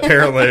 Yeah,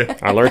 apparently.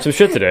 I learned some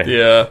shit today.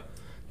 Yeah.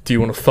 Do you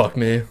want to fuck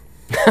me?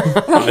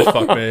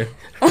 Fuck me.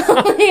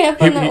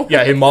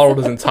 Yeah, He modeled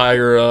his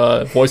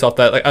entire voice off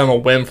that. Like, I don't know,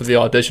 whim for the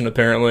audition.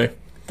 Apparently,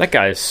 That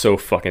guy is so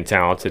fucking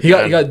talented. he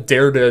man. got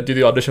dared to do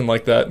the audition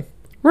like that.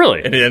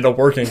 Really? and it ended up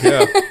working.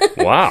 Yeah,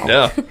 Wow.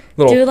 yeah.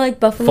 Little Do like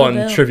Buffalo fun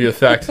Bill. trivia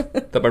fact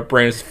that my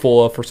brain is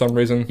full of for some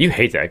reason. You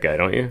hate that guy,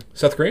 don't you?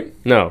 Seth Green,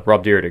 No,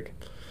 Rob Dyrdek.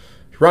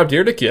 Rob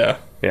Dyrdek, yeah,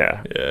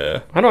 Yeah.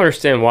 yeah. I don't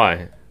understand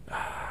why.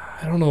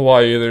 I don't know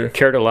why either.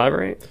 Care to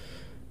elaborate?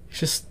 He's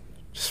just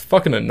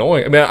fucking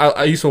annoying. I mean,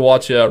 I used to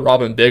watch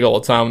Robin Big all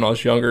the time when I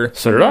was younger.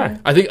 So did I.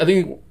 I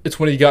think it's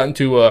when he got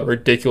into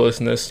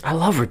ridiculousness. I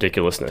love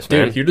ridiculousness,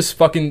 Dude, man. you're just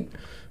fucking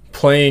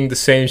playing the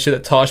same shit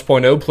that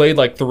Tosh.0 played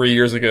like 3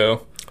 years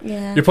ago.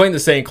 Yeah. You're playing the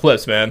same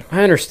clips, man.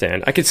 I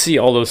understand. I could see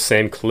all those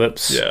same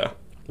clips Yeah.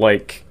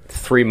 like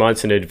 3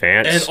 months in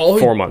advance, And all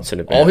 4 months in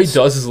advance. All he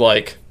does is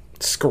like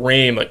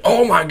scream like,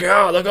 "Oh my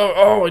god!" Like,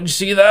 "Oh, did you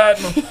see that?"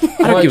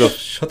 I don't give a-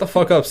 Shut the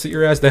fuck up. Sit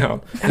your ass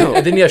down.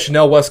 And then you have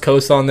Chanel West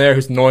Coast on there,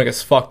 who's annoying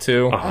as fuck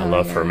too. Oh, I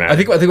love her, man. I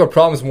think my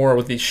problem is more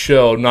with the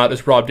show, not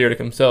just Rob Dyrdek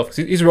himself. 'Cause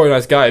he's a really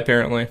nice guy,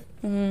 apparently.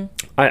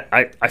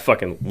 I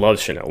fucking love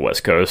Chanel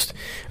West Coast.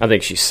 I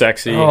think she's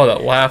sexy. Oh,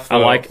 that laugh! I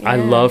though. I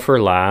love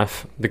her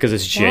laugh because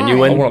it's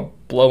genuine. I want to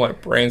blow my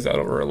brains out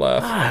over her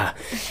laugh.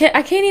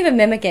 I can't even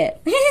mimic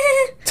it.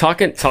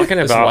 Talking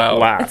about loud.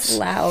 laughs. It's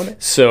loud.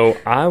 So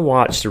I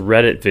watched a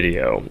Reddit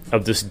video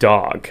of this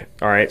dog.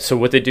 All right. So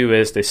what they do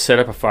is they set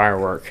up a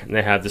firework and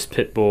they have this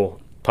pit bull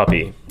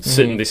puppy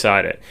sitting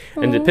beside it,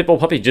 and the pit bull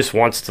puppy just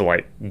wants to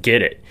like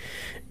get it,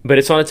 but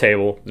it's on a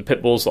table. The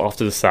pit bull's off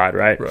to the side,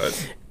 right?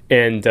 Right.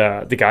 And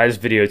the guy's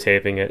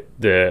videotaping it.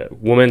 The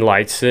woman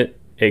lights it.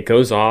 It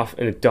goes off,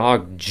 and the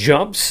dog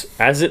jumps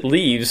as it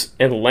leaves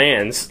and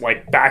lands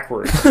like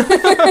backwards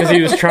because he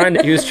was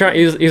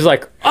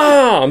like,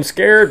 "Oh, I'm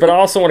scared, but I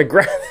also want to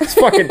grab this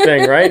fucking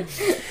thing, right?"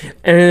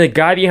 And then the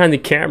guy behind the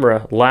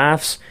camera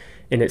laughs,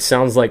 and it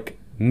sounds like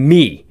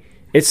me.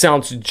 It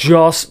sounds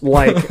just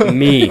like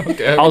me.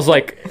 Okay. I was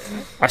like,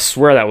 I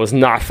swear that was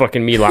not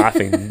fucking me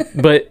laughing,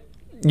 but.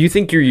 You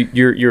think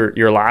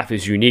your laugh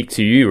is unique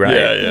to you, right?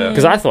 Yeah, yeah.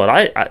 Because I thought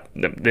I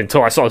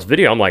until I saw this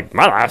video, I'm like,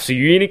 my laugh's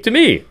unique to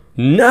me.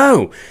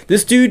 No,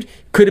 this dude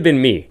could have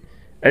been me.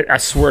 I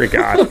swear to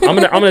God, I'm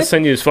gonna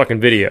send you this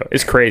fucking video.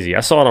 It's crazy. I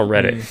saw it on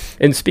Reddit.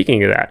 And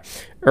speaking of that,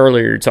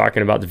 earlier you're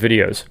talking about the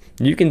videos.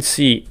 You can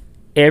see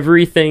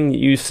everything that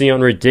you see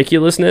on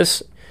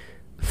ridiculousness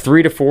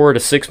 3 to 4 to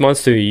 6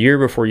 months to a year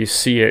before you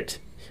see it.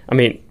 I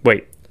mean,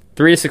 wait,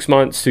 3 to 6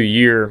 months to a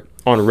year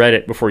on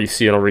Reddit before you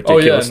see it on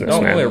ridiculousness,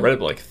 not man. only Reddit,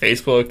 but like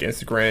Facebook,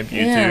 Instagram, YouTube.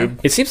 Yeah.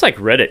 It seems like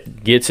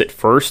Reddit gets it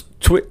first.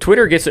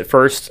 Twitter gets it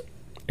first,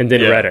 and then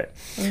Yeah. Reddit.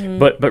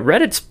 But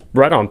Reddit's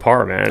right on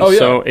par, man. Oh, yeah,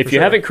 so for if you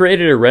sure. haven't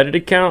created a Reddit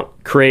account,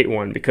 create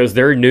one because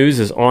their news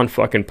is on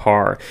fucking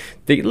par.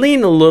 They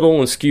lean a little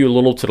and skew a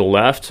little to the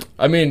left.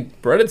 I mean,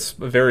 Reddit's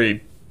a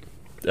very,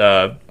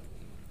 I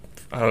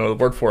don't know the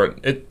word for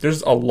it.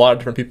 There's a lot of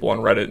different people on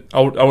Reddit.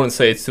 I wouldn't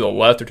say it's to the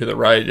left or to the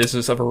right. It's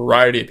just a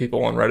variety of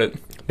people on Reddit.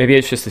 Maybe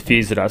it's just the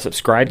feeds that I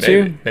subscribe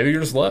Maybe, to. maybe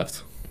you're just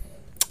left.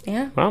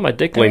 Yeah. Well, my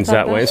dick Never leans thought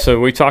that way, that. so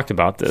we talked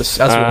about this.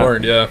 That's what I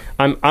learned, yeah.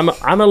 I'm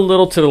a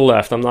little to the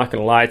left. I'm not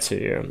going to lie to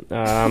you.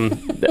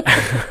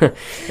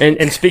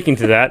 And speaking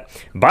to that,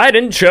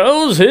 Biden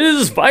chose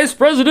his vice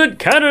president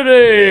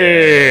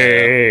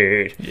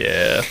candidate.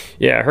 Yeah.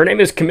 Yeah, her name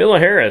is Kamala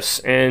Harris,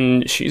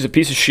 and she's a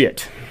piece of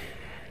shit.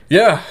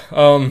 Yeah.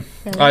 I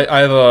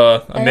have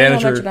a I don't know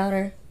manager. much about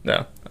her. No.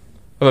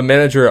 I have a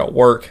manager at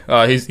work.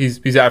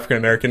 He's African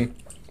American.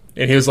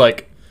 And he was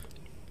like,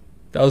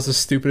 that was the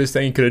stupidest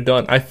thing you could have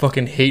done. I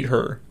fucking hate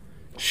her.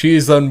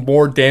 She's done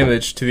more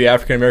damage to the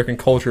African American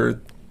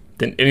culture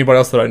than anybody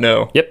else that I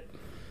know. Yep.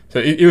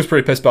 So he was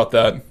pretty pissed about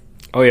that.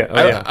 Oh yeah.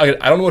 Oh yeah. I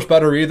don't know much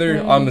about her either.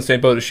 I'm in the same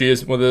boat as she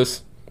is with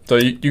this. So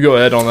you go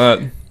ahead on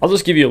that. I'll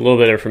just give you a little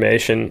bit of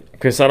information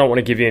because I don't want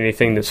to give you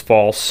anything that's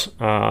false.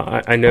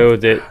 I know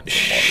that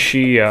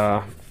she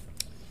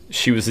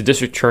was the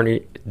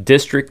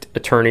district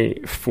attorney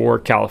for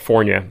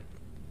California,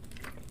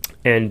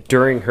 and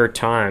during her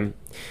time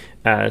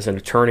as an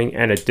attorney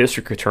and a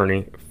district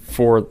attorney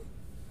for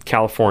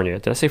California,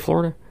 did I say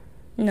Florida?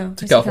 No.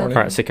 To California.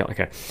 All right, say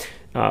okay.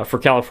 For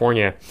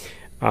California,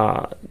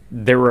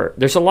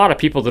 there's a lot of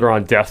people that are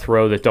on death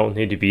row that don't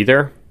need to be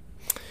there.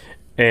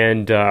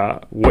 And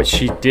what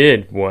she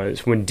did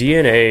was, when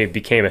DNA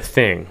became a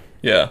thing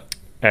Yeah.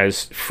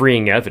 as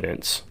freeing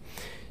evidence,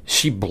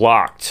 she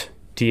blocked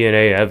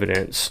DNA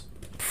evidence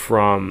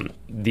from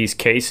these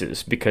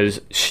cases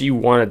because she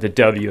wanted the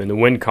W in the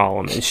win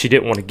column and she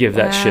didn't want to give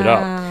that shit up.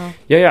 Wow.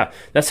 Yeah.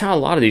 That's how a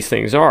lot of these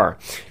things are.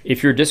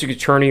 If you're a district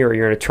attorney or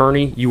you're an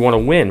attorney, you want to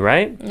win,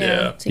 right?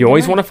 Yeah. So You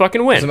always can- want to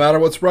fucking Doesn't win. matter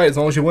what's right as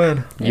long as you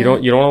win. You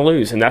don't want to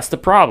lose, and that's the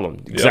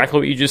problem. Exactly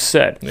what you just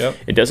said. Yep.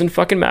 It doesn't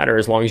fucking matter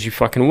as long as you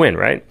fucking win,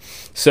 right?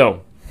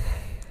 So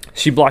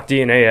she blocked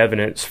DNA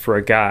evidence for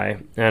a guy,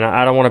 and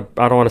I don't want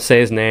to say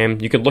his name.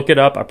 You can look it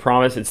up. I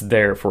promise it's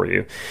there for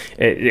you.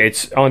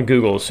 It's on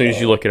Google as soon as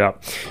you look it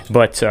up.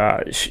 But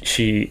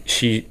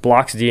she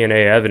blocks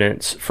DNA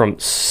evidence from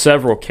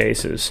several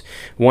cases.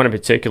 One in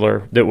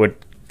particular that would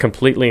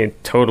completely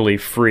and totally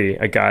free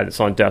a guy that's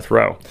on death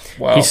row.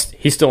 Wow.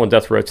 He's still on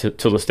death row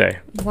till this day.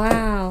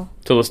 Wow.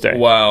 Till this day.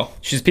 Wow.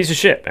 She's a piece of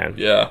shit, man.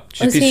 Yeah.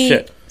 She's a piece of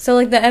shit. So,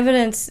 like, the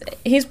evidence,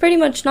 he's pretty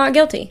much not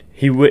guilty.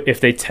 He would, if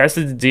they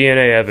tested the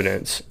DNA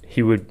evidence,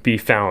 he would be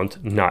found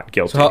not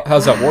guilty. So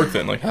how's that work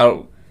then? Like,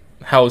 how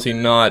is he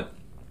not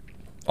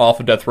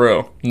off of death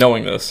row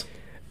knowing this?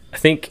 I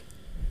think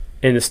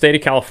in the state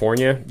of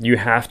California, you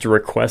have to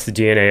request the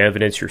DNA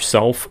evidence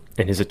yourself,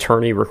 and his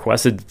attorney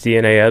requested the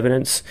DNA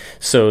evidence,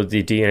 so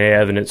the DNA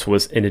evidence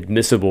was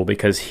inadmissible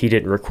because he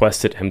didn't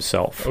request it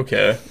himself.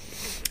 Okay.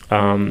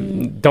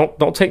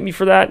 Don't take me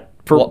for that.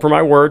 Well, For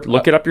my word,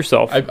 look it up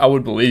yourself. I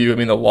would believe you. I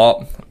mean, the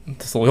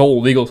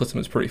whole legal system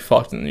is pretty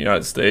fucked in the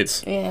United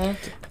States. Yeah.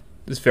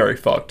 It's very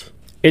fucked.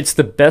 It's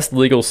the best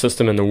legal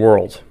system in the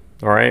world,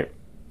 all right?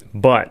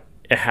 But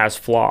it has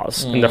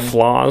flaws, and the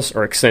flaws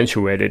are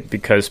accentuated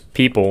because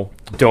people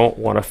don't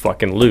want to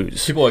fucking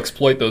lose. People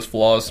exploit those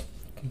flaws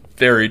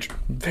very,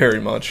 very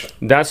much.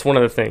 That's one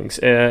of the things.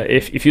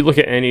 If you look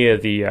at any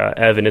of the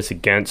evidence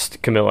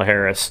against Kamala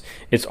Harris,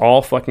 it's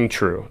all fucking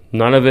true.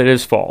 None of it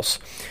is false.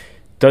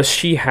 Does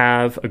she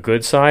have a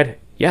good side?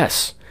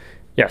 Yes.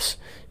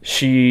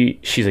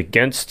 She's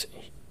against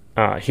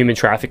human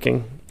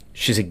trafficking.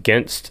 She's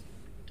against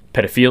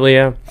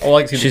pedophilia. I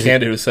like to see the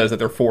candidate who says that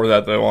they're for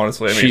that, though,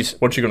 honestly. I mean,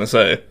 what's she going to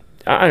say?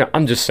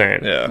 I'm just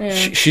saying. Yeah.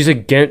 She's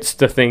against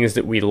the things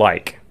that we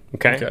like.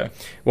 Okay?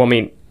 Well, I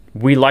mean,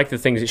 we like the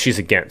things that she's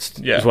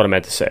against, is what I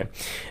meant to say.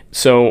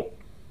 So,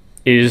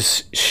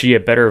 is she a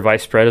better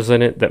vice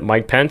president than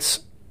Mike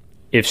Pence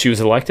if she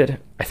was elected?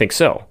 I think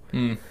so.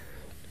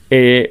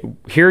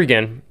 Here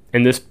again,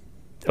 in this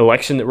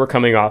election that we're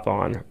coming up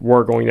on,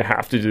 we're going to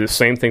have to do the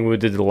same thing we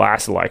did the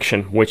last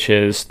election, which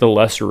is the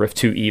lesser of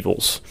two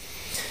evils.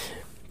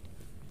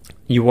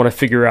 You want to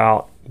figure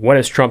out, what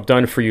has Trump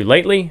done for you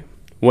lately?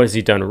 What has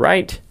he done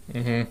right?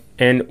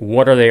 And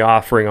what are they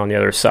offering on the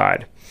other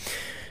side?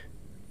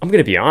 I'm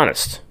going to be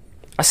honest.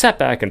 I sat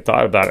back and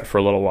thought about it for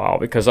a little while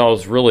because I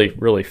was really,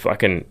 really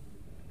fucking,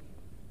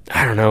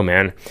 I don't know,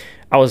 man.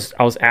 I was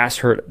asked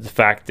her the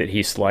fact that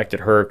he selected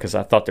her because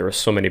I thought there's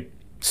so many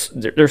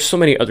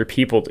other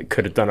people that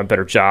could have done a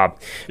better job.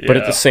 But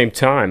at the same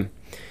time,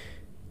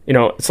 you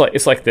know,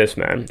 it's like this,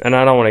 man. And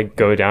I don't want to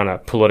go down a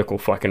political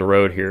fucking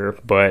road here,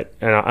 but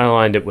I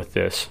lined it with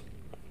this.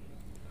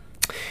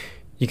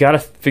 You got to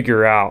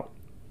figure out,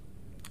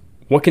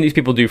 what can these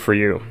people do for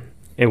you,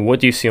 and what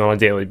do you see on a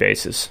daily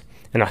basis?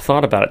 And I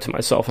thought about it to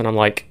myself, and I'm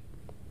like,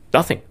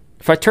 nothing.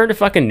 If I turn the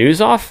fucking news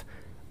off,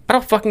 I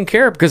don't fucking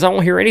care because I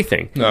won't hear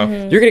anything. No.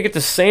 You're going to get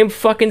the same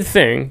fucking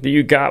thing that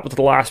you got with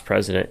the last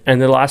president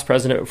and the last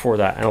president before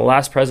that and the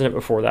last president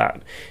before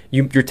that.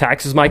 Your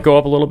taxes might go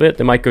up a little bit.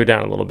 They might go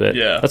down a little bit.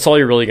 Yeah. That's all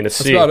you're really going to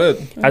see. That's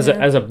about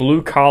it. As a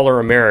blue-collar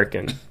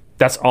American,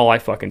 that's all I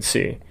fucking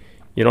see.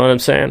 You know what I'm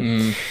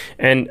saying?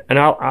 And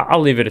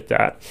I'll leave it at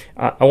that.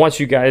 I want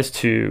you guys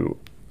to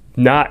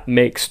not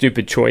make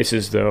stupid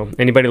choices, though.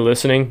 Anybody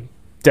listening,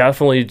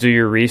 definitely do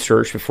your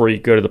research before you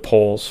go to the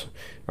polls.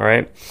 All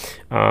right?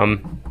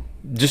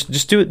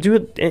 Just do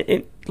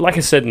it. Like I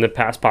said in the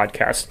past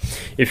podcast,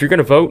 if you're going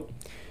to vote,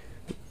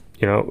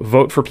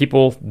 vote for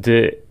people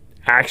that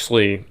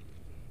actually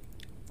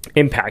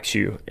impacts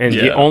you. And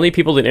the only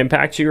people that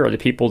impact you are the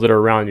people that are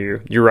around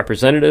you. Your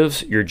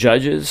representatives, your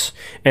judges,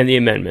 and the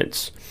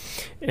amendments.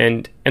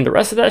 And the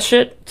rest of that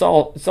shit, it's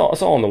all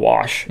in the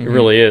wash. It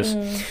really is.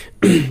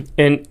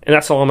 And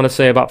that's all I'm going to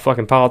say about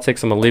fucking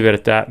politics. I'm going to leave it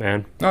at that,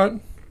 man. All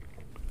right.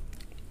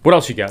 What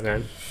else you got,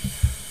 man?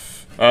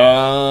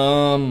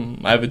 I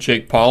have a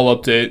Jake Paul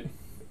update.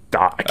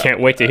 I can't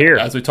wait to hear.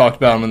 As we talked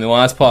about him in the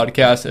last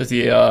podcast, as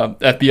the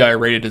FBI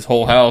raided his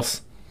whole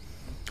house,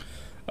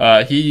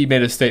 he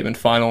made a statement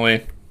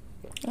finally,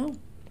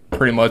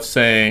 pretty much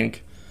saying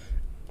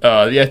the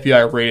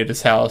FBI raided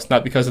his house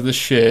not because of the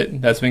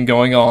shit that's been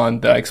going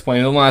on that I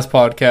explained in the last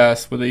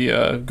podcast with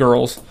the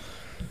girls.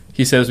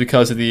 He says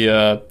because of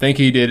the thing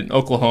he did in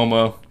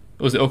Oklahoma.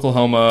 It was the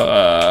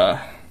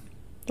Oklahoma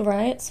the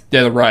riots?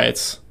 Yeah, the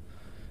riots.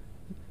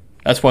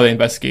 That's why they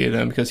investigated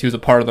him, because he was a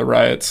part of the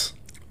riots.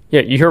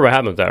 Yeah, you hear what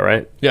happened with that,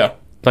 right? Yeah.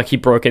 Like he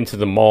broke into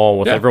the mall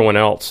with everyone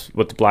else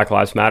with the Black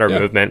Lives Matter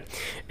movement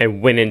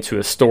and went into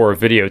a store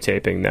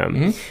videotaping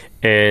them.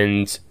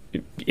 And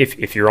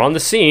if you're on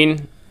the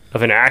scene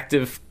of an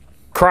active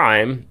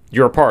crime,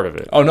 you're a part of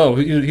it. Oh, no,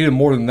 he did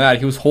more than that.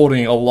 He was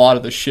holding a lot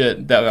of the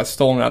shit that got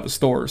stolen out of the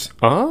stores.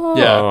 Oh.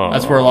 Yeah,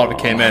 that's where a lot of it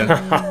came in.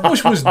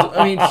 Which was,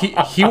 I mean,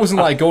 he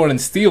wasn't like going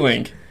and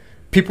stealing.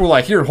 People were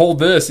like, here, hold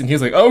this. And he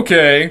was like,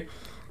 okay.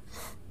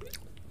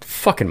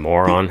 Fucking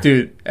moron.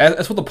 Dude,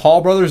 that's what the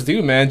Paul brothers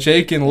do, man.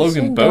 Jake and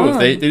Logan both.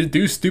 They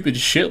do stupid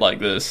shit like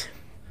this.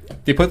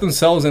 They put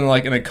themselves in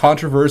a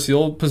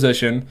controversial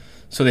position,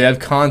 so they have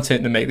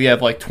content to make. They have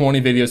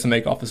 20 videos to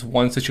make off this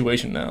one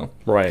situation now.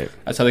 Right.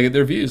 That's how they get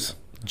their views.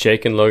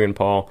 Jake and Logan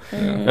Paul.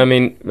 I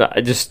mean,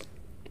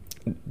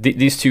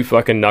 these two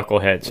fucking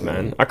knuckleheads,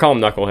 man. I call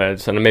them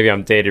knuckleheads, and maybe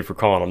I'm dated for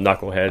calling them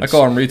knuckleheads. I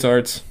call them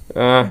retards.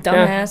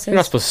 Dumbasses. You're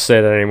not supposed to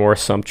say that anymore,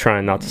 so I'm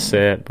trying not to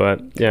say it,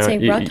 but yeah,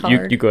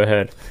 you go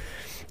ahead.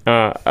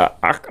 I'm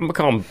gonna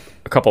call them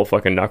a couple of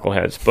fucking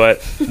knuckleheads,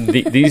 but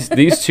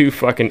these two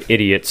fucking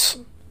idiots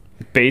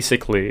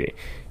basically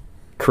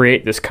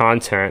create this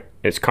content.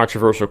 It's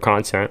controversial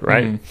content,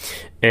 right?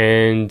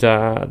 And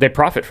they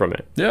profit from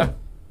it. Yeah.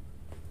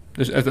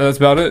 That's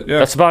about it. Yeah.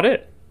 That's about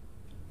it.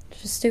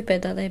 It's just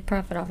stupid that they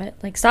profit off it.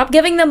 Like, stop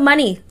giving them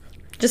money.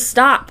 Just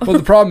stop. Well,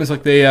 the problem is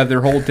like they have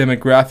their whole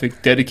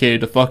demographic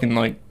dedicated to fucking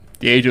like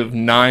the age of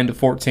 9 to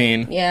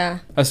 14. Yeah.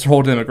 That's their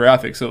whole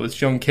demographic. So it's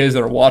young kids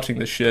that are watching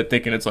this shit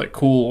thinking it's like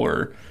cool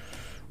or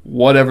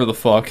whatever the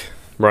fuck.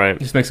 Right. It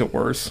just makes it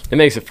worse. It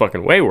makes it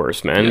fucking way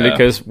worse, man. Yeah.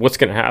 Because what's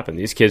going to happen?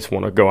 These kids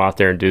want to go out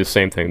there and do the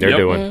same thing they're Yep.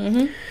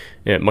 doing.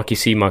 Yeah, monkey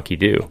see, monkey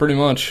do. Pretty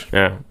much.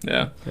 Yeah.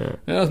 Yeah.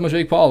 That's my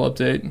Jake Paul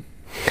update.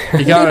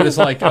 He kind of just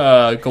like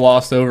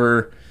glossed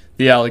over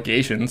the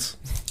allegations.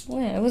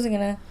 Well, yeah, it wasn't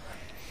gonna.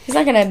 He's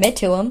not gonna admit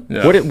to them.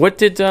 Yeah. What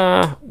did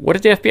the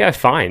FBI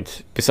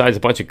find besides a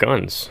bunch of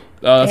guns?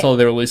 That's all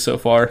they released so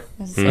far.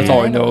 That's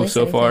all I know of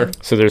so far.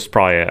 So there's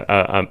probably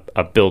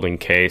a building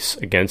case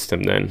against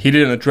him then. He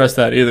didn't address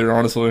that either,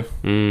 honestly.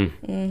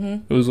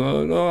 It was,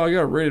 no, I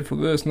got raided for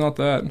this, not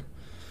that.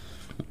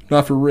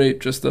 Not for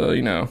rape, just,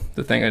 the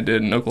thing I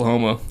did in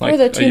Oklahoma like Or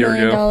the a $2 year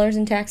ago. million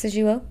in taxes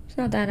you owe. It's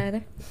not that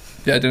either.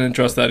 Yeah, I didn't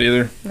address that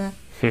either. No.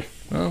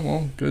 Oh,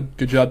 well, good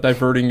job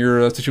diverting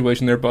your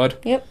situation there, bud.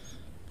 Yep.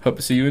 Hope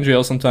to see you in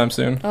jail sometime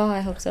soon. Oh,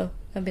 I hope so.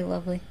 That'd be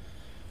lovely.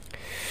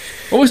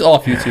 Always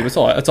off YouTube.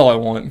 That's all I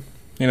want.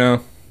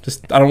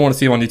 Just I don't want to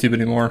see him on YouTube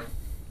anymore.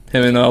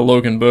 Him and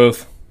Logan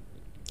both.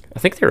 I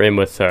think they're in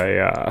with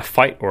a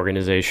fight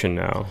organization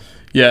now.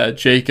 Yeah,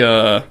 Jake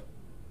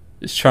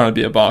is trying to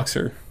be a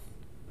boxer.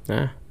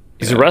 Yeah.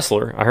 He's a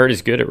wrestler. I heard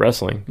he's good at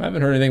wrestling. I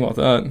haven't heard anything about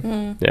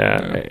that.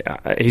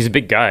 Yeah. He's a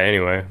big guy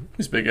anyway.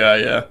 He's a big guy,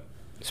 yeah.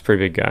 He's a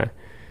pretty big guy.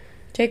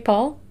 Jake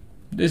Paul?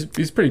 He's a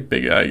pretty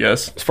big guy, I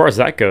guess. As far as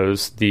that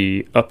goes,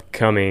 the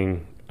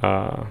upcoming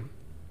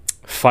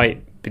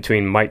fight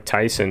between Mike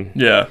Tyson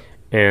Yeah.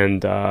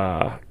 and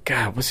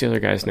God, what's the other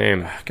guy's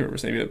name? I can't remember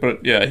his name yet,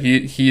 but yeah,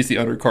 he's the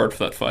undercard for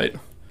that fight.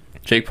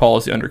 Jake Paul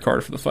is the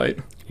undercard for the fight.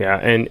 Yeah,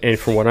 and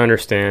from what I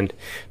understand,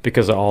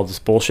 because of all this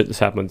bullshit that's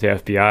happened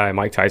with the FBI,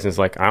 Mike Tyson's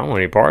like, I don't want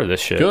any part of this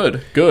shit.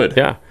 Good.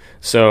 Yeah.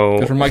 So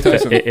Good for Mike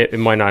Tyson. it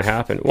might not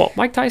happen. Well,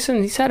 Mike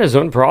Tyson, he's had his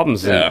own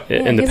problems Yeah.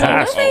 in the He's like,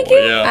 past. no, thank Oh,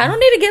 you. yeah. I don't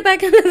need to get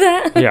back into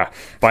that. Yeah,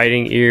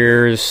 biting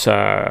ears,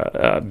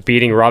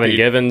 beating Robin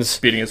Givens.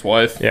 Beating his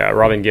wife. Yeah,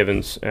 Robin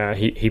Givens.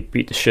 He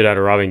beat the shit out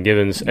of Robin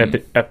Givens.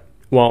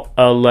 Well,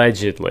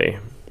 allegedly.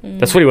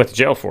 That's what he went to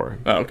jail for.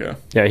 Oh, okay.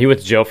 Yeah, he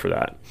went to jail for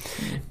that.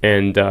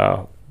 And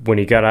when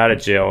he got out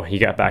of jail, he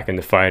got back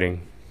into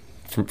fighting.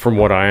 From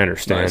what I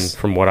understand, Nice.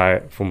 from what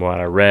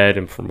I read,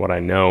 and from what I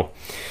know.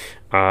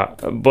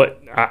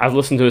 But I've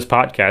listened to his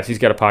podcast. He's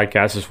got a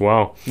podcast as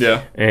well.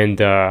 Yeah. And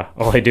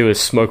all they do is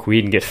smoke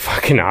weed and get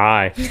fucking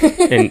high.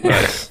 And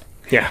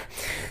yeah,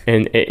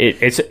 and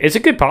it's a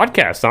good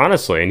podcast,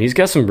 honestly. And he's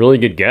got some really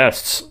good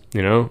guests.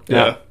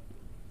 Yeah.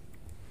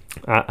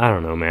 I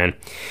don't know, man.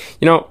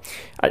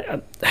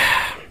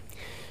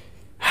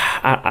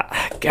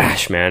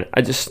 Gosh, man,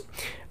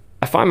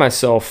 I find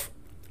myself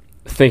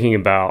thinking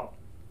about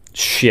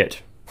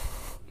shit,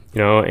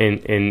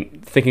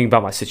 and thinking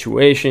about my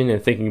situation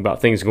and thinking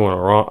about things going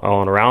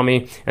on around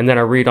me, and then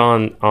I read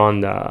on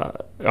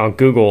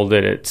Google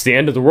that it's the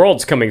end of the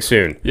world's coming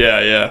soon.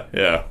 Yeah.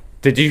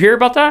 Did you hear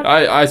about that?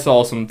 I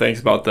saw some things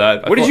about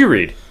that. What did you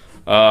read?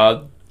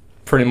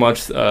 Pretty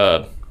much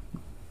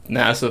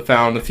NASA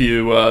found a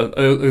few,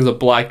 there's a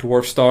black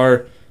dwarf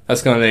star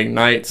that's going to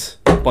ignite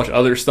a bunch of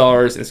other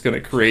stars. It's going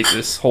to create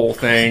this whole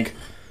thing,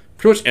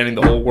 pretty much ending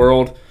the whole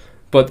world.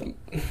 But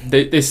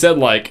they said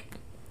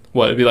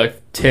it'd be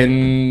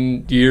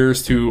 10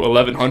 years to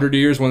 1100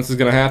 years when this is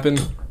going to happen.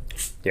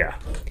 Yeah.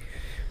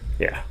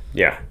 What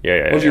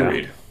did you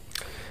read?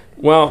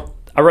 Well,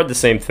 I read the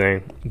same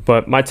thing,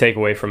 but my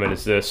takeaway from it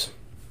is this.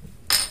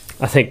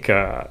 I think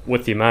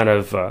with the amount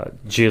of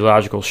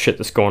geological shit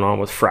that's going on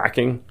with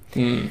fracking,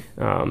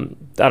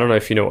 I don't know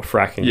if you know what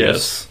fracking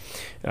is.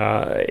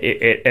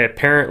 It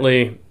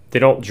apparently, they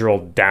don't drill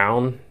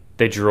down.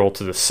 They drill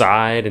to the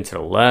side and to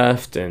the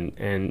left,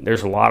 and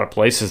there's a lot of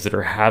places that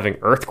are having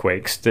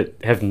earthquakes that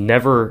have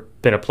never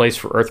been a place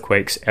for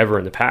earthquakes ever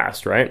in the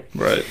past, right?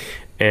 Right.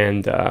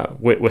 And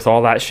with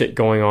all that shit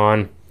going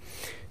on,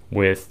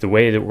 with the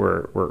way that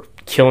we're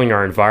killing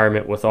our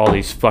environment with all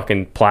these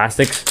fucking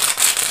plastics,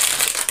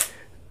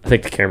 I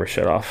think the camera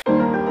shut off.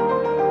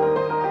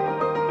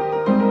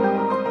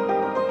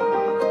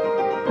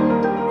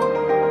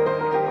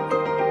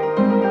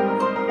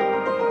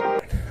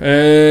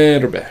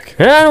 And we're back.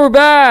 And we're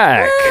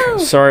back.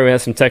 Sorry, we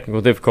had some technical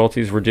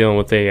difficulties. We're dealing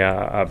with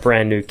a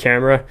brand new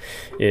camera.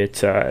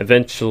 It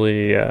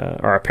eventually,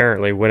 or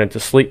apparently, went into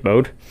sleep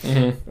mode.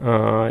 You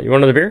want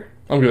another beer?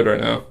 I'm good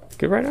right now.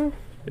 Good right now?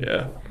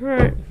 Yeah. All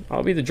right.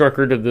 I'll be the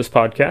drunkard of this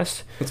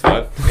podcast. That's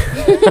fine.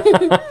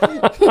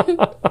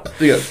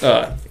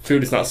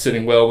 Food is not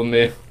sitting well with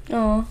me.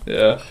 Oh.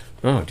 Yeah.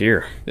 Oh,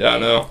 dear. Yeah, I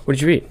know. What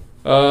did you eat?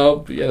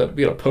 We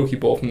got a poke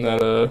bowl from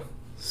that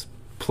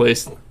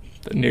place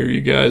near you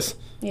guys.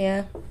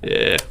 Yeah.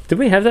 Yeah. Did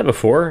we have that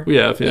before? We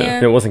have, yeah.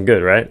 Yeah. It wasn't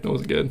good, right? That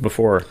was good.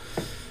 Before.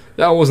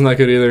 That one wasn't that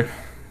good either.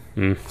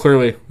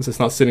 Clearly, this is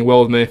not sitting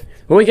well with me.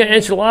 Well, we got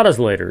enchiladas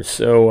later,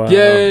 so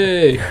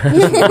Yay!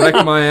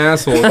 Wreck my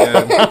asshole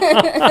again.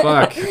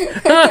 Fuck.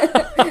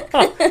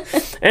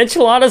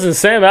 enchiladas and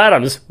Sam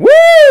Adams.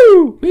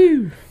 Woo!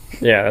 Woo!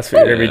 Yeah, that's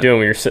what you're gonna be doing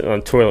when you're sitting on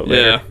the toilet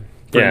later. Yeah,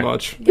 pretty Yeah.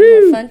 much. Give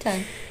them a fun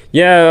time.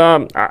 Yeah.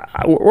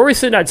 Where are we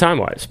sitting at time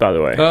wise, by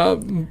the way?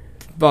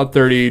 About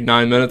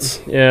 39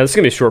 minutes. Yeah, this is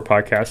gonna be a short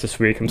podcast this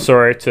week. I'm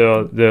sorry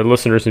to the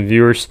listeners and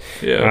viewers.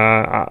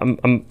 Yeah.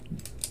 I'm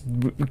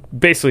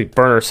basically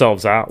burn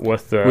ourselves out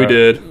with We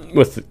did.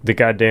 with the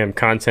goddamn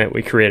content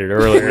we created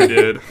earlier. We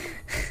did.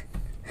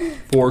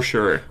 For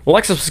sure.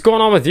 Alexis, what's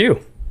going on with you?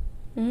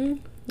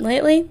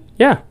 Lately,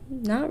 Yeah,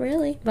 not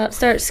really. About to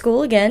start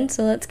school again,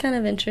 so that's kind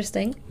of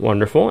interesting.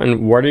 wonderful.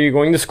 And what are you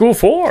going to school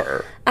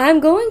for? I'm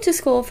going to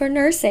school for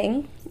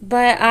nursing,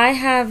 but I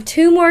have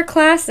 2 more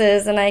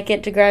classes and I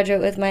get to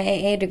graduate with my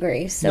AA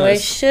degree. So I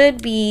Nice.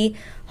 should be,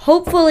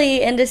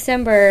 hopefully in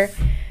December,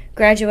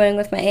 graduating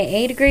with my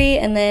AA degree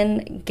and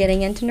then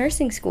getting into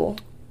nursing school.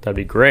 That'd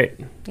be great.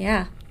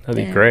 Yeah.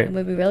 That'd be great. It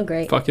would be real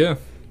great. Fuck yeah.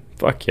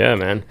 Fuck yeah,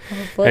 man.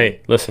 Hopefully. Hey,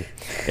 listen.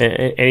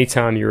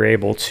 Anytime you're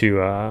able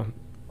to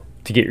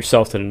get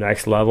yourself to the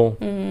next level,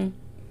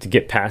 to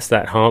get past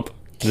that hump,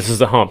 this is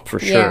the hump for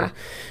sure. Yeah.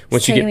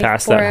 Once you taking get me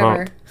past that forever.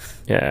 hump,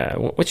 yeah.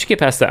 Once you get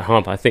past that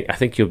hump, I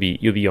think you'll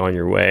be on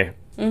your way.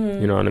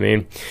 You know what I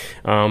mean?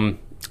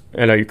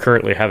 I know you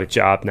currently have a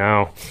job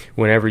now.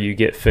 Whenever you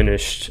get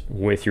finished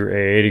with your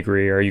AA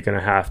degree, are you going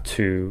to have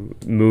to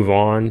move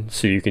on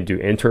so you can do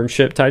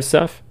internship type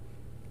stuff?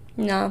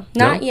 No,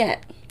 not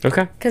yet.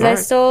 Okay. Because All I right.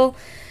 still,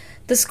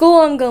 the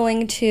school I'm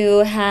going to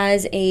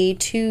has a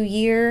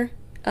 2-year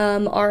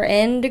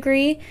RN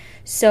degree.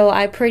 So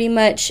I pretty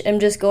much am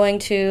just going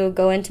to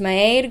go into my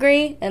AA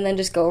degree and then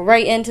just go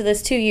right into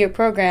this 2-year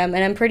program.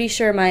 And I'm pretty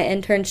sure my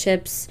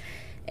internships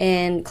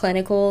and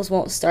clinicals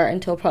won't start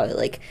until probably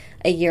like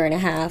a year and a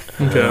half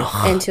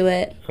Okay. into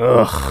it.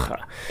 Ugh.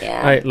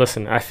 Yeah.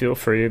 Listen, I feel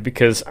for you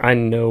because I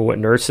know what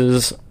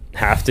nurses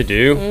have to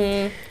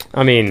do.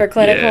 I mean, For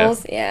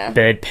clinicals, yeah.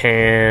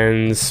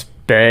 bedpans,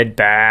 bed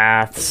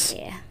baths,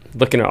 Yeah.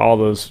 looking at all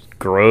those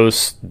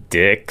gross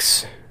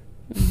dicks.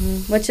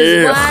 Which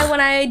is Ugh. why when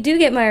I do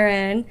get my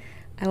RN,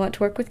 I want to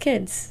work with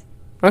kids.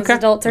 'Cause Okay.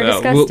 adults are Yeah, a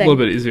disgusting. little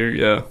bit easier,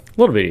 yeah. A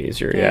little bit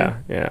easier,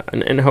 yeah.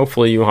 And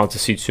hopefully you won't have to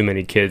see too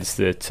many kids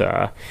that,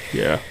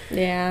 Yeah.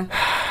 Yeah.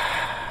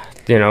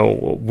 you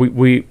know,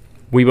 we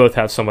both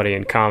have somebody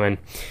in common.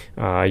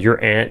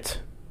 Your aunt,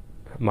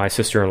 my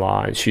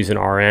sister-in-law, and she's an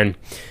RN.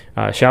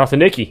 Shout out to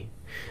Nikki.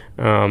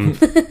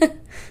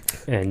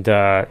 And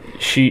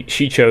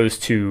she chose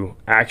to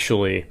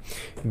actually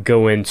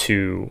go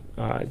into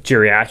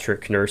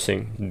geriatric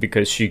nursing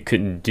because she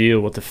couldn't deal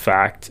with the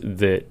fact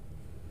that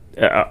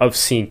of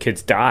seeing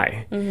kids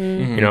die.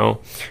 You know,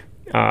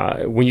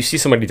 when you see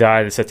somebody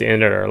die that's at the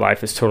end of their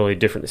life, it's totally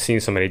different than seeing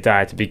somebody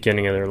die at the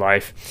beginning of their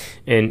life.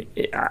 And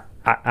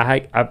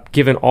I've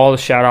given all the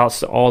shout outs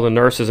to all the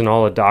nurses and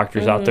all the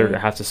doctors out there that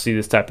have to see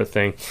this type of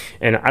thing.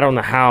 And I don't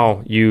know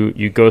how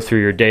you go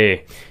through your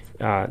day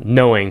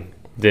knowing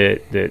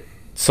that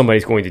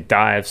somebody's going to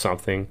die of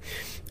something,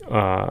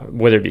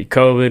 whether it be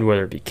COVID,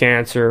 whether it be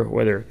cancer,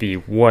 whether it be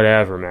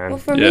whatever, man. Well,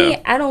 for Yeah. me,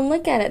 I don't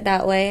look at it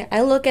that way.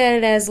 I look at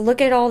it as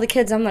look at all the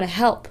kids I'm going to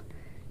help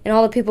and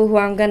all the people who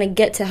I'm going to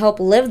get to help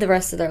live the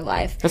rest of their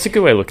life. That's a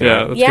good way of looking Yeah,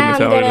 at it. that's Yeah, good I'm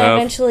mentality going to to have.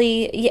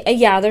 eventually,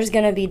 yeah, there's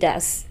going to be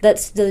deaths.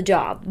 That's the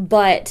job.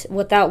 But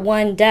with that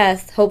one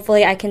death,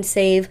 hopefully I can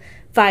save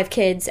 5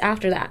 kids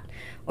after that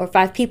or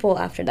 5 people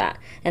after that.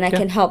 And I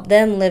can help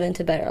them live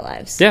into better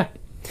lives. Yeah.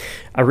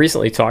 I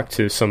recently talked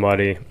to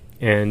somebody,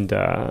 and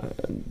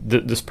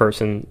this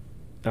person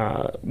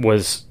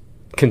was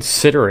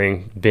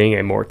considering being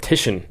a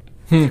mortician.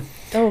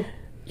 Oh,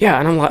 Yeah,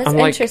 and that's I'm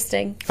like,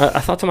 interesting. I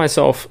thought to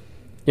myself,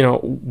 you know,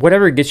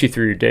 whatever gets you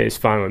through your day is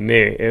fine with me.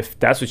 If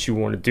that's what you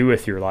want to do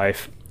with your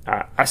life,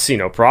 I see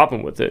no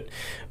problem with it.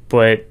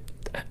 But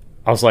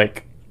I was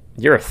like,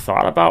 you ever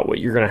thought about what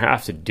you're going to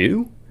have to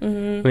do? I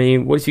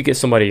mean, what if you get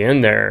somebody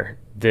in there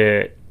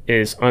that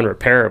is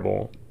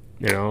unrepairable,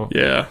 you know?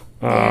 Yeah.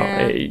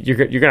 Yeah. You're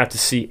going to have to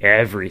see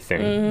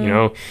everything, you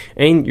know?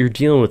 And you're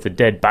dealing with a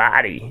dead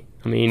body.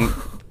 I mean,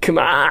 come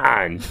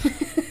on.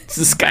 It's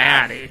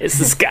disgusting. It's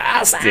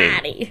disgusting.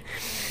 Body.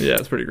 Yeah,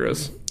 it's pretty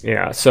gross.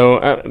 Yeah.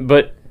 So,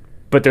 but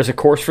there's a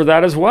course for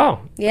that as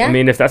well. Yeah. I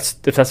mean, if that's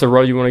the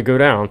road you want to go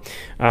down,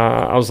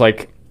 I was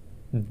like,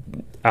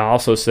 I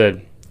also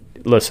said,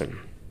 listen,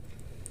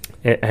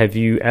 have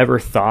you ever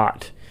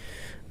thought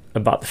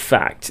about the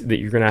fact that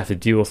you're going to have to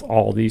deal with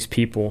all these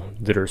people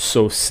that are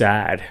so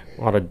sad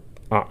on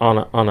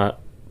a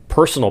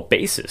personal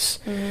basis?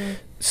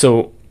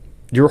 So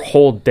your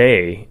whole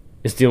day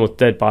is dealing with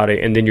dead body,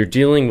 and then you're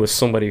dealing with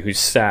somebody who's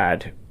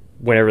sad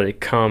whenever they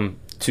come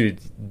to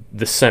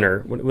the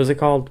center. What was it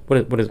called?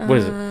 What is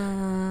it?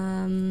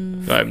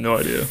 I have no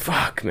idea.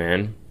 Fuck,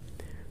 man.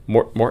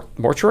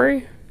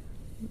 Mortuary?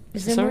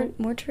 Is it Sorry?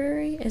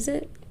 mortuary? Is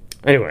it?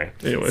 Anyway.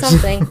 Anyways.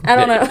 Something. I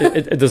don't know.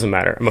 It doesn't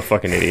matter. I'm a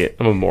fucking idiot.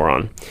 I'm a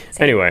moron.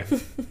 Anyway.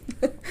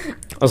 I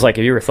was like,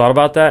 have you ever thought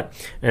about that?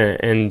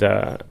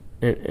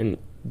 And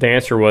the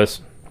answer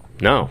was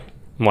no.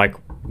 I'm like,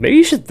 maybe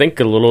you should think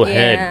a little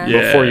ahead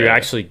Yeah. before you Yeah.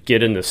 actually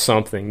get into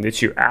something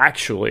that you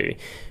actually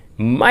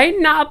might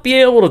not be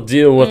able to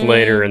deal with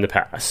later in the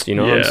past. You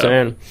know what I'm Yeah.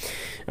 saying?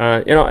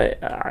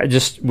 I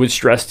just would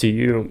stress to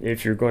you,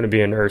 if you're going to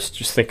be a nurse,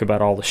 just think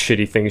about all the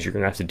shitty things you're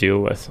going to have to deal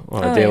with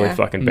on a daily yeah.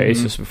 fucking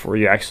basis before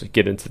you actually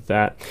get into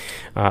that.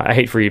 I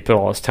hate for you to put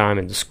all this time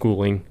into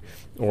schooling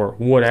or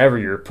whatever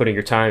you're putting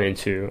your time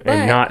into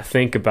and But- not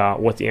think about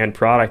what the end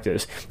product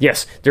is.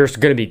 Yes, there's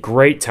going to be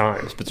great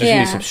times, but there's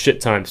going to be Yeah. some shit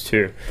times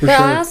too. But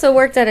I also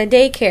worked at a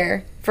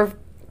daycare for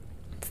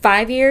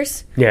 5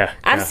 years. Yeah.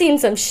 I've yeah. seen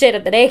some shit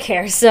at the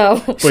daycare,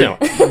 so So,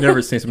 I've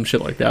never seen some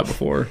shit like that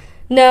before.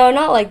 no,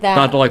 not like that.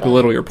 Not to like but-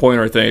 belittle your point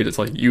or anything. It's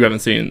like you haven't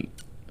seen,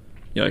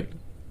 like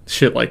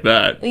shit like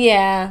that.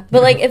 Yeah,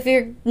 but like if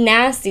you're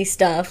nasty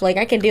stuff, like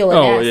I can deal with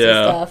Oh, nasty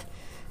yeah. stuff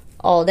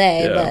all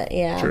day. Yeah, But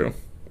yeah, true.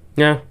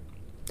 yeah.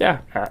 Yeah.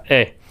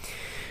 Hey,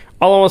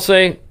 all I want to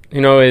say,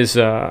 is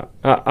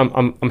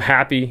I'm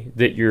happy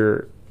that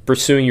you're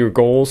pursuing your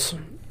goals.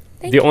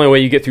 The only way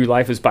you get through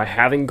life is by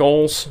having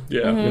goals.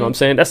 Yeah. You know what I'm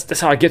saying? That's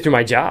how I get through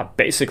my job,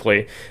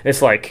 basically.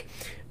 It's like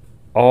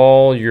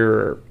all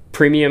your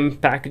premium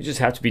packages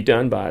have to be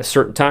done by a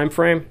certain time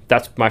frame.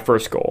 That's my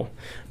first goal.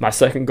 My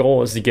second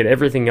goal is to get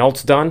everything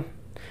else done.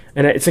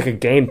 And it's like a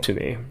game to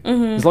me.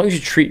 As long as you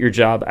treat your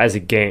job as a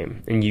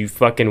game and you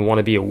fucking want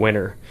to be a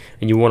winner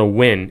and you want to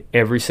win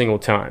every single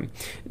time.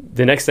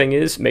 The next thing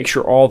is make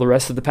sure all the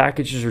rest of the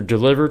packages are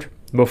delivered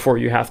before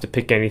you have to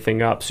pick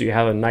anything up, so you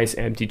have a nice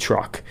empty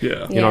truck.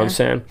 Yeah. You know what I'm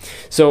saying?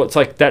 So it's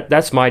like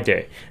that's my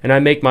day. And I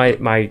make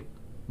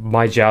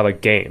my job a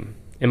game.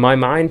 In my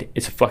mind,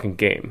 it's a fucking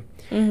game.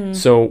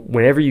 So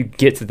whenever you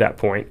get to that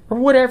point, or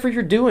whatever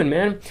you're doing,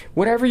 man,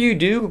 whatever you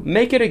do,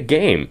 make it a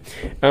game.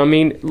 I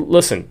mean,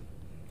 listen,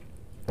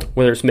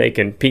 whether it's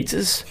making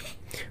pizzas,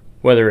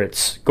 whether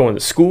it's going to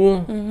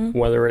school,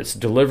 whether it's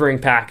delivering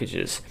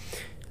packages,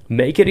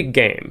 make it a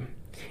game.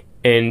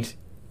 And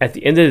at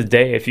the end of the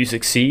day, if you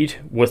succeed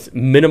with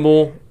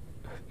minimal...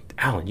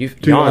 Alan, you've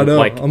Dude, I yawned know.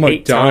 like I'm, like,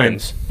 8 dying.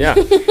 times. Yeah.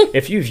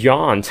 If you've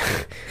yawned...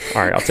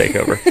 All right, I'll take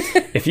over.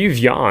 If you've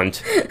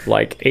yawned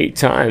like 8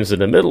 times in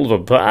the middle of a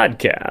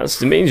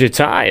podcast, it means you're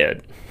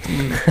tired.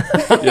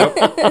 Yep.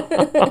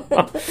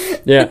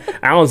 Yeah,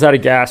 Alan's out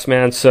of gas,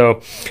 man.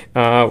 So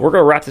we're going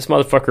to wrap this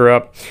motherfucker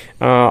up.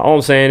 All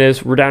I'm saying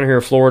is we're down here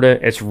in Florida.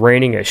 It's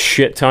raining a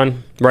shit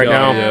ton right Oh,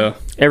 now. yeah.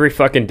 Every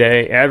fucking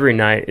day, every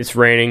night, it's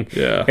raining.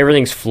 Yeah.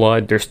 Everything's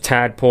flood. There's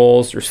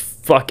tadpoles. There's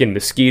fucking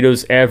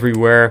mosquitoes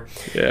everywhere.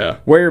 Yeah.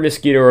 Wear your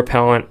mosquito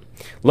repellent.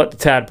 Let the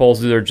tadpoles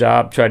do their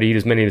job. Try to eat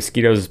as many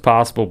mosquitoes as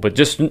possible. But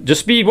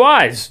just be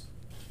wise.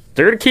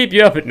 They're going to keep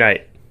you up at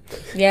night.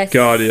 yes,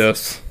 God,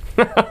 yes.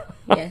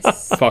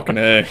 yes. Fucking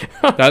A.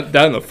 That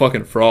and the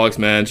fucking frogs,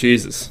 man.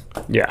 Jesus.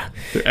 Yeah.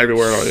 They're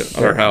everywhere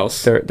on our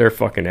house. They're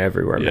fucking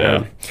everywhere, Yeah.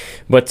 man.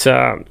 But,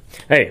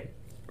 hey,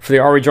 for the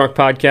Are We Drunk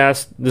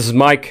podcast, this is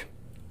Mike.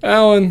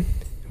 Alan.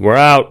 We're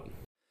out.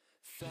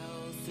 Fell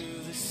through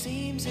the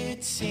seams,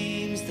 it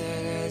seems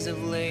that as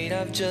of late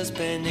I've just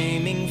been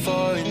aiming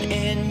for an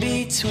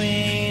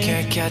in-between.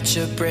 Can't catch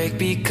a break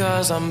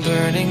because I'm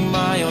burning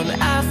my own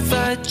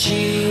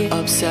effigy.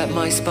 Upset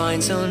my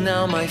spine so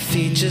now my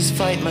feet just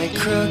fight my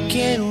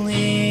crooked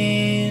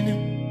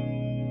lean.